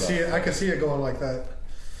 He's I gonna could put see on- it. I could see it going like that.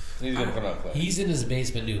 He's gonna put on play. He's in his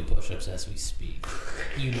basement doing push-ups as we speak.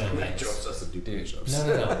 You know Matt that. Jones has to do Dude. push-ups.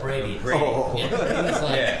 No, Brady. Brady. Yeah, he was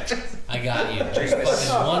like, Yeah. I got you. Just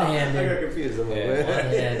fucking I one-handed. got confused. I'm like, Yeah. what?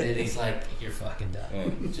 One-handed. He's like, you're fucking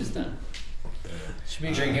done. Yeah. Just done. Should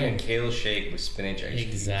be Drinking a good. kale shake with spinach ice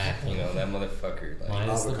cubes. Exactly. You know, that motherfucker. Like,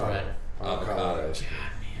 Minus the bread. Avocado. ice cream.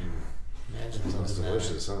 God, man. Imagine That's something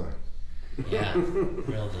delicious, huh? Yeah,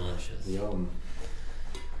 real delicious. Yum.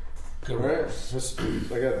 Good. All right,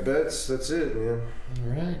 I got bets. That's it, man.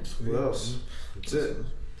 All right. What else? That's it.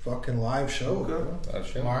 Fucking live show. Okay. Oh,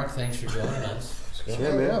 sure. Mark, thanks for joining us. Yeah, Yeah,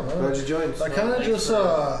 man. man. Glad you joined. I kind of Thanks just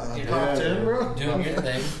for- popped in, bro. Doing your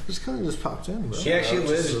thing. Just kind of just popped in, bro. He actually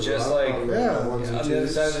lives just like on the Yeah. ones and on the other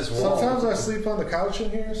twos. side of this wall. Sometimes I sleep on the couch in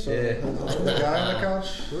here, so Yeah. I'm the guy on the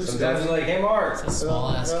couch. Sometimes he's like, hey, Mark, It's a small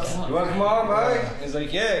ass Yeah. couch. you want to come on, buddy? He's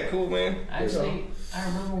like, yeah, cool, man. Actually, I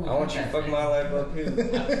remember when we I want got you to that fuck thing. my life up here.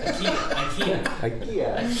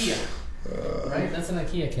 IKEA. Right? That's an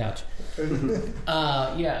IKEA couch.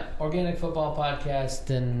 Yeah, Organic Football Podcast,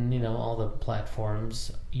 and all the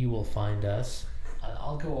platforms you will find us.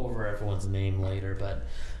 I'll go over everyone's name later, but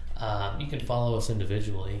you can follow us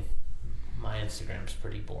individually. My Instagram's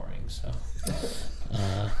pretty boring, so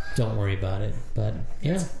don't worry about it. But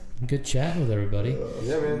yeah, good chat with everybody.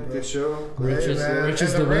 Yeah, man. Good show. Rich is man. Rich And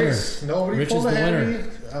is the winner. race, nobody Rich pulled is a the winner.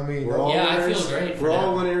 Henry. I mean, We're all Yeah, I winners. feel great for We're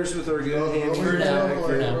all that. winners with our good hands. For now,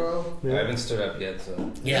 for now. bro. I haven't stood up yet,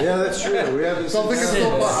 so. Yeah, Yeah, that's true. We haven't Something can Sit.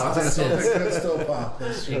 still pop. Sit. Something can still pop.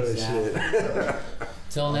 That's true. exactly.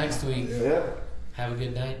 Till next week. Yeah. Have a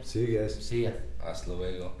good night. See you guys. See ya. Hasta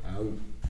luego. Out.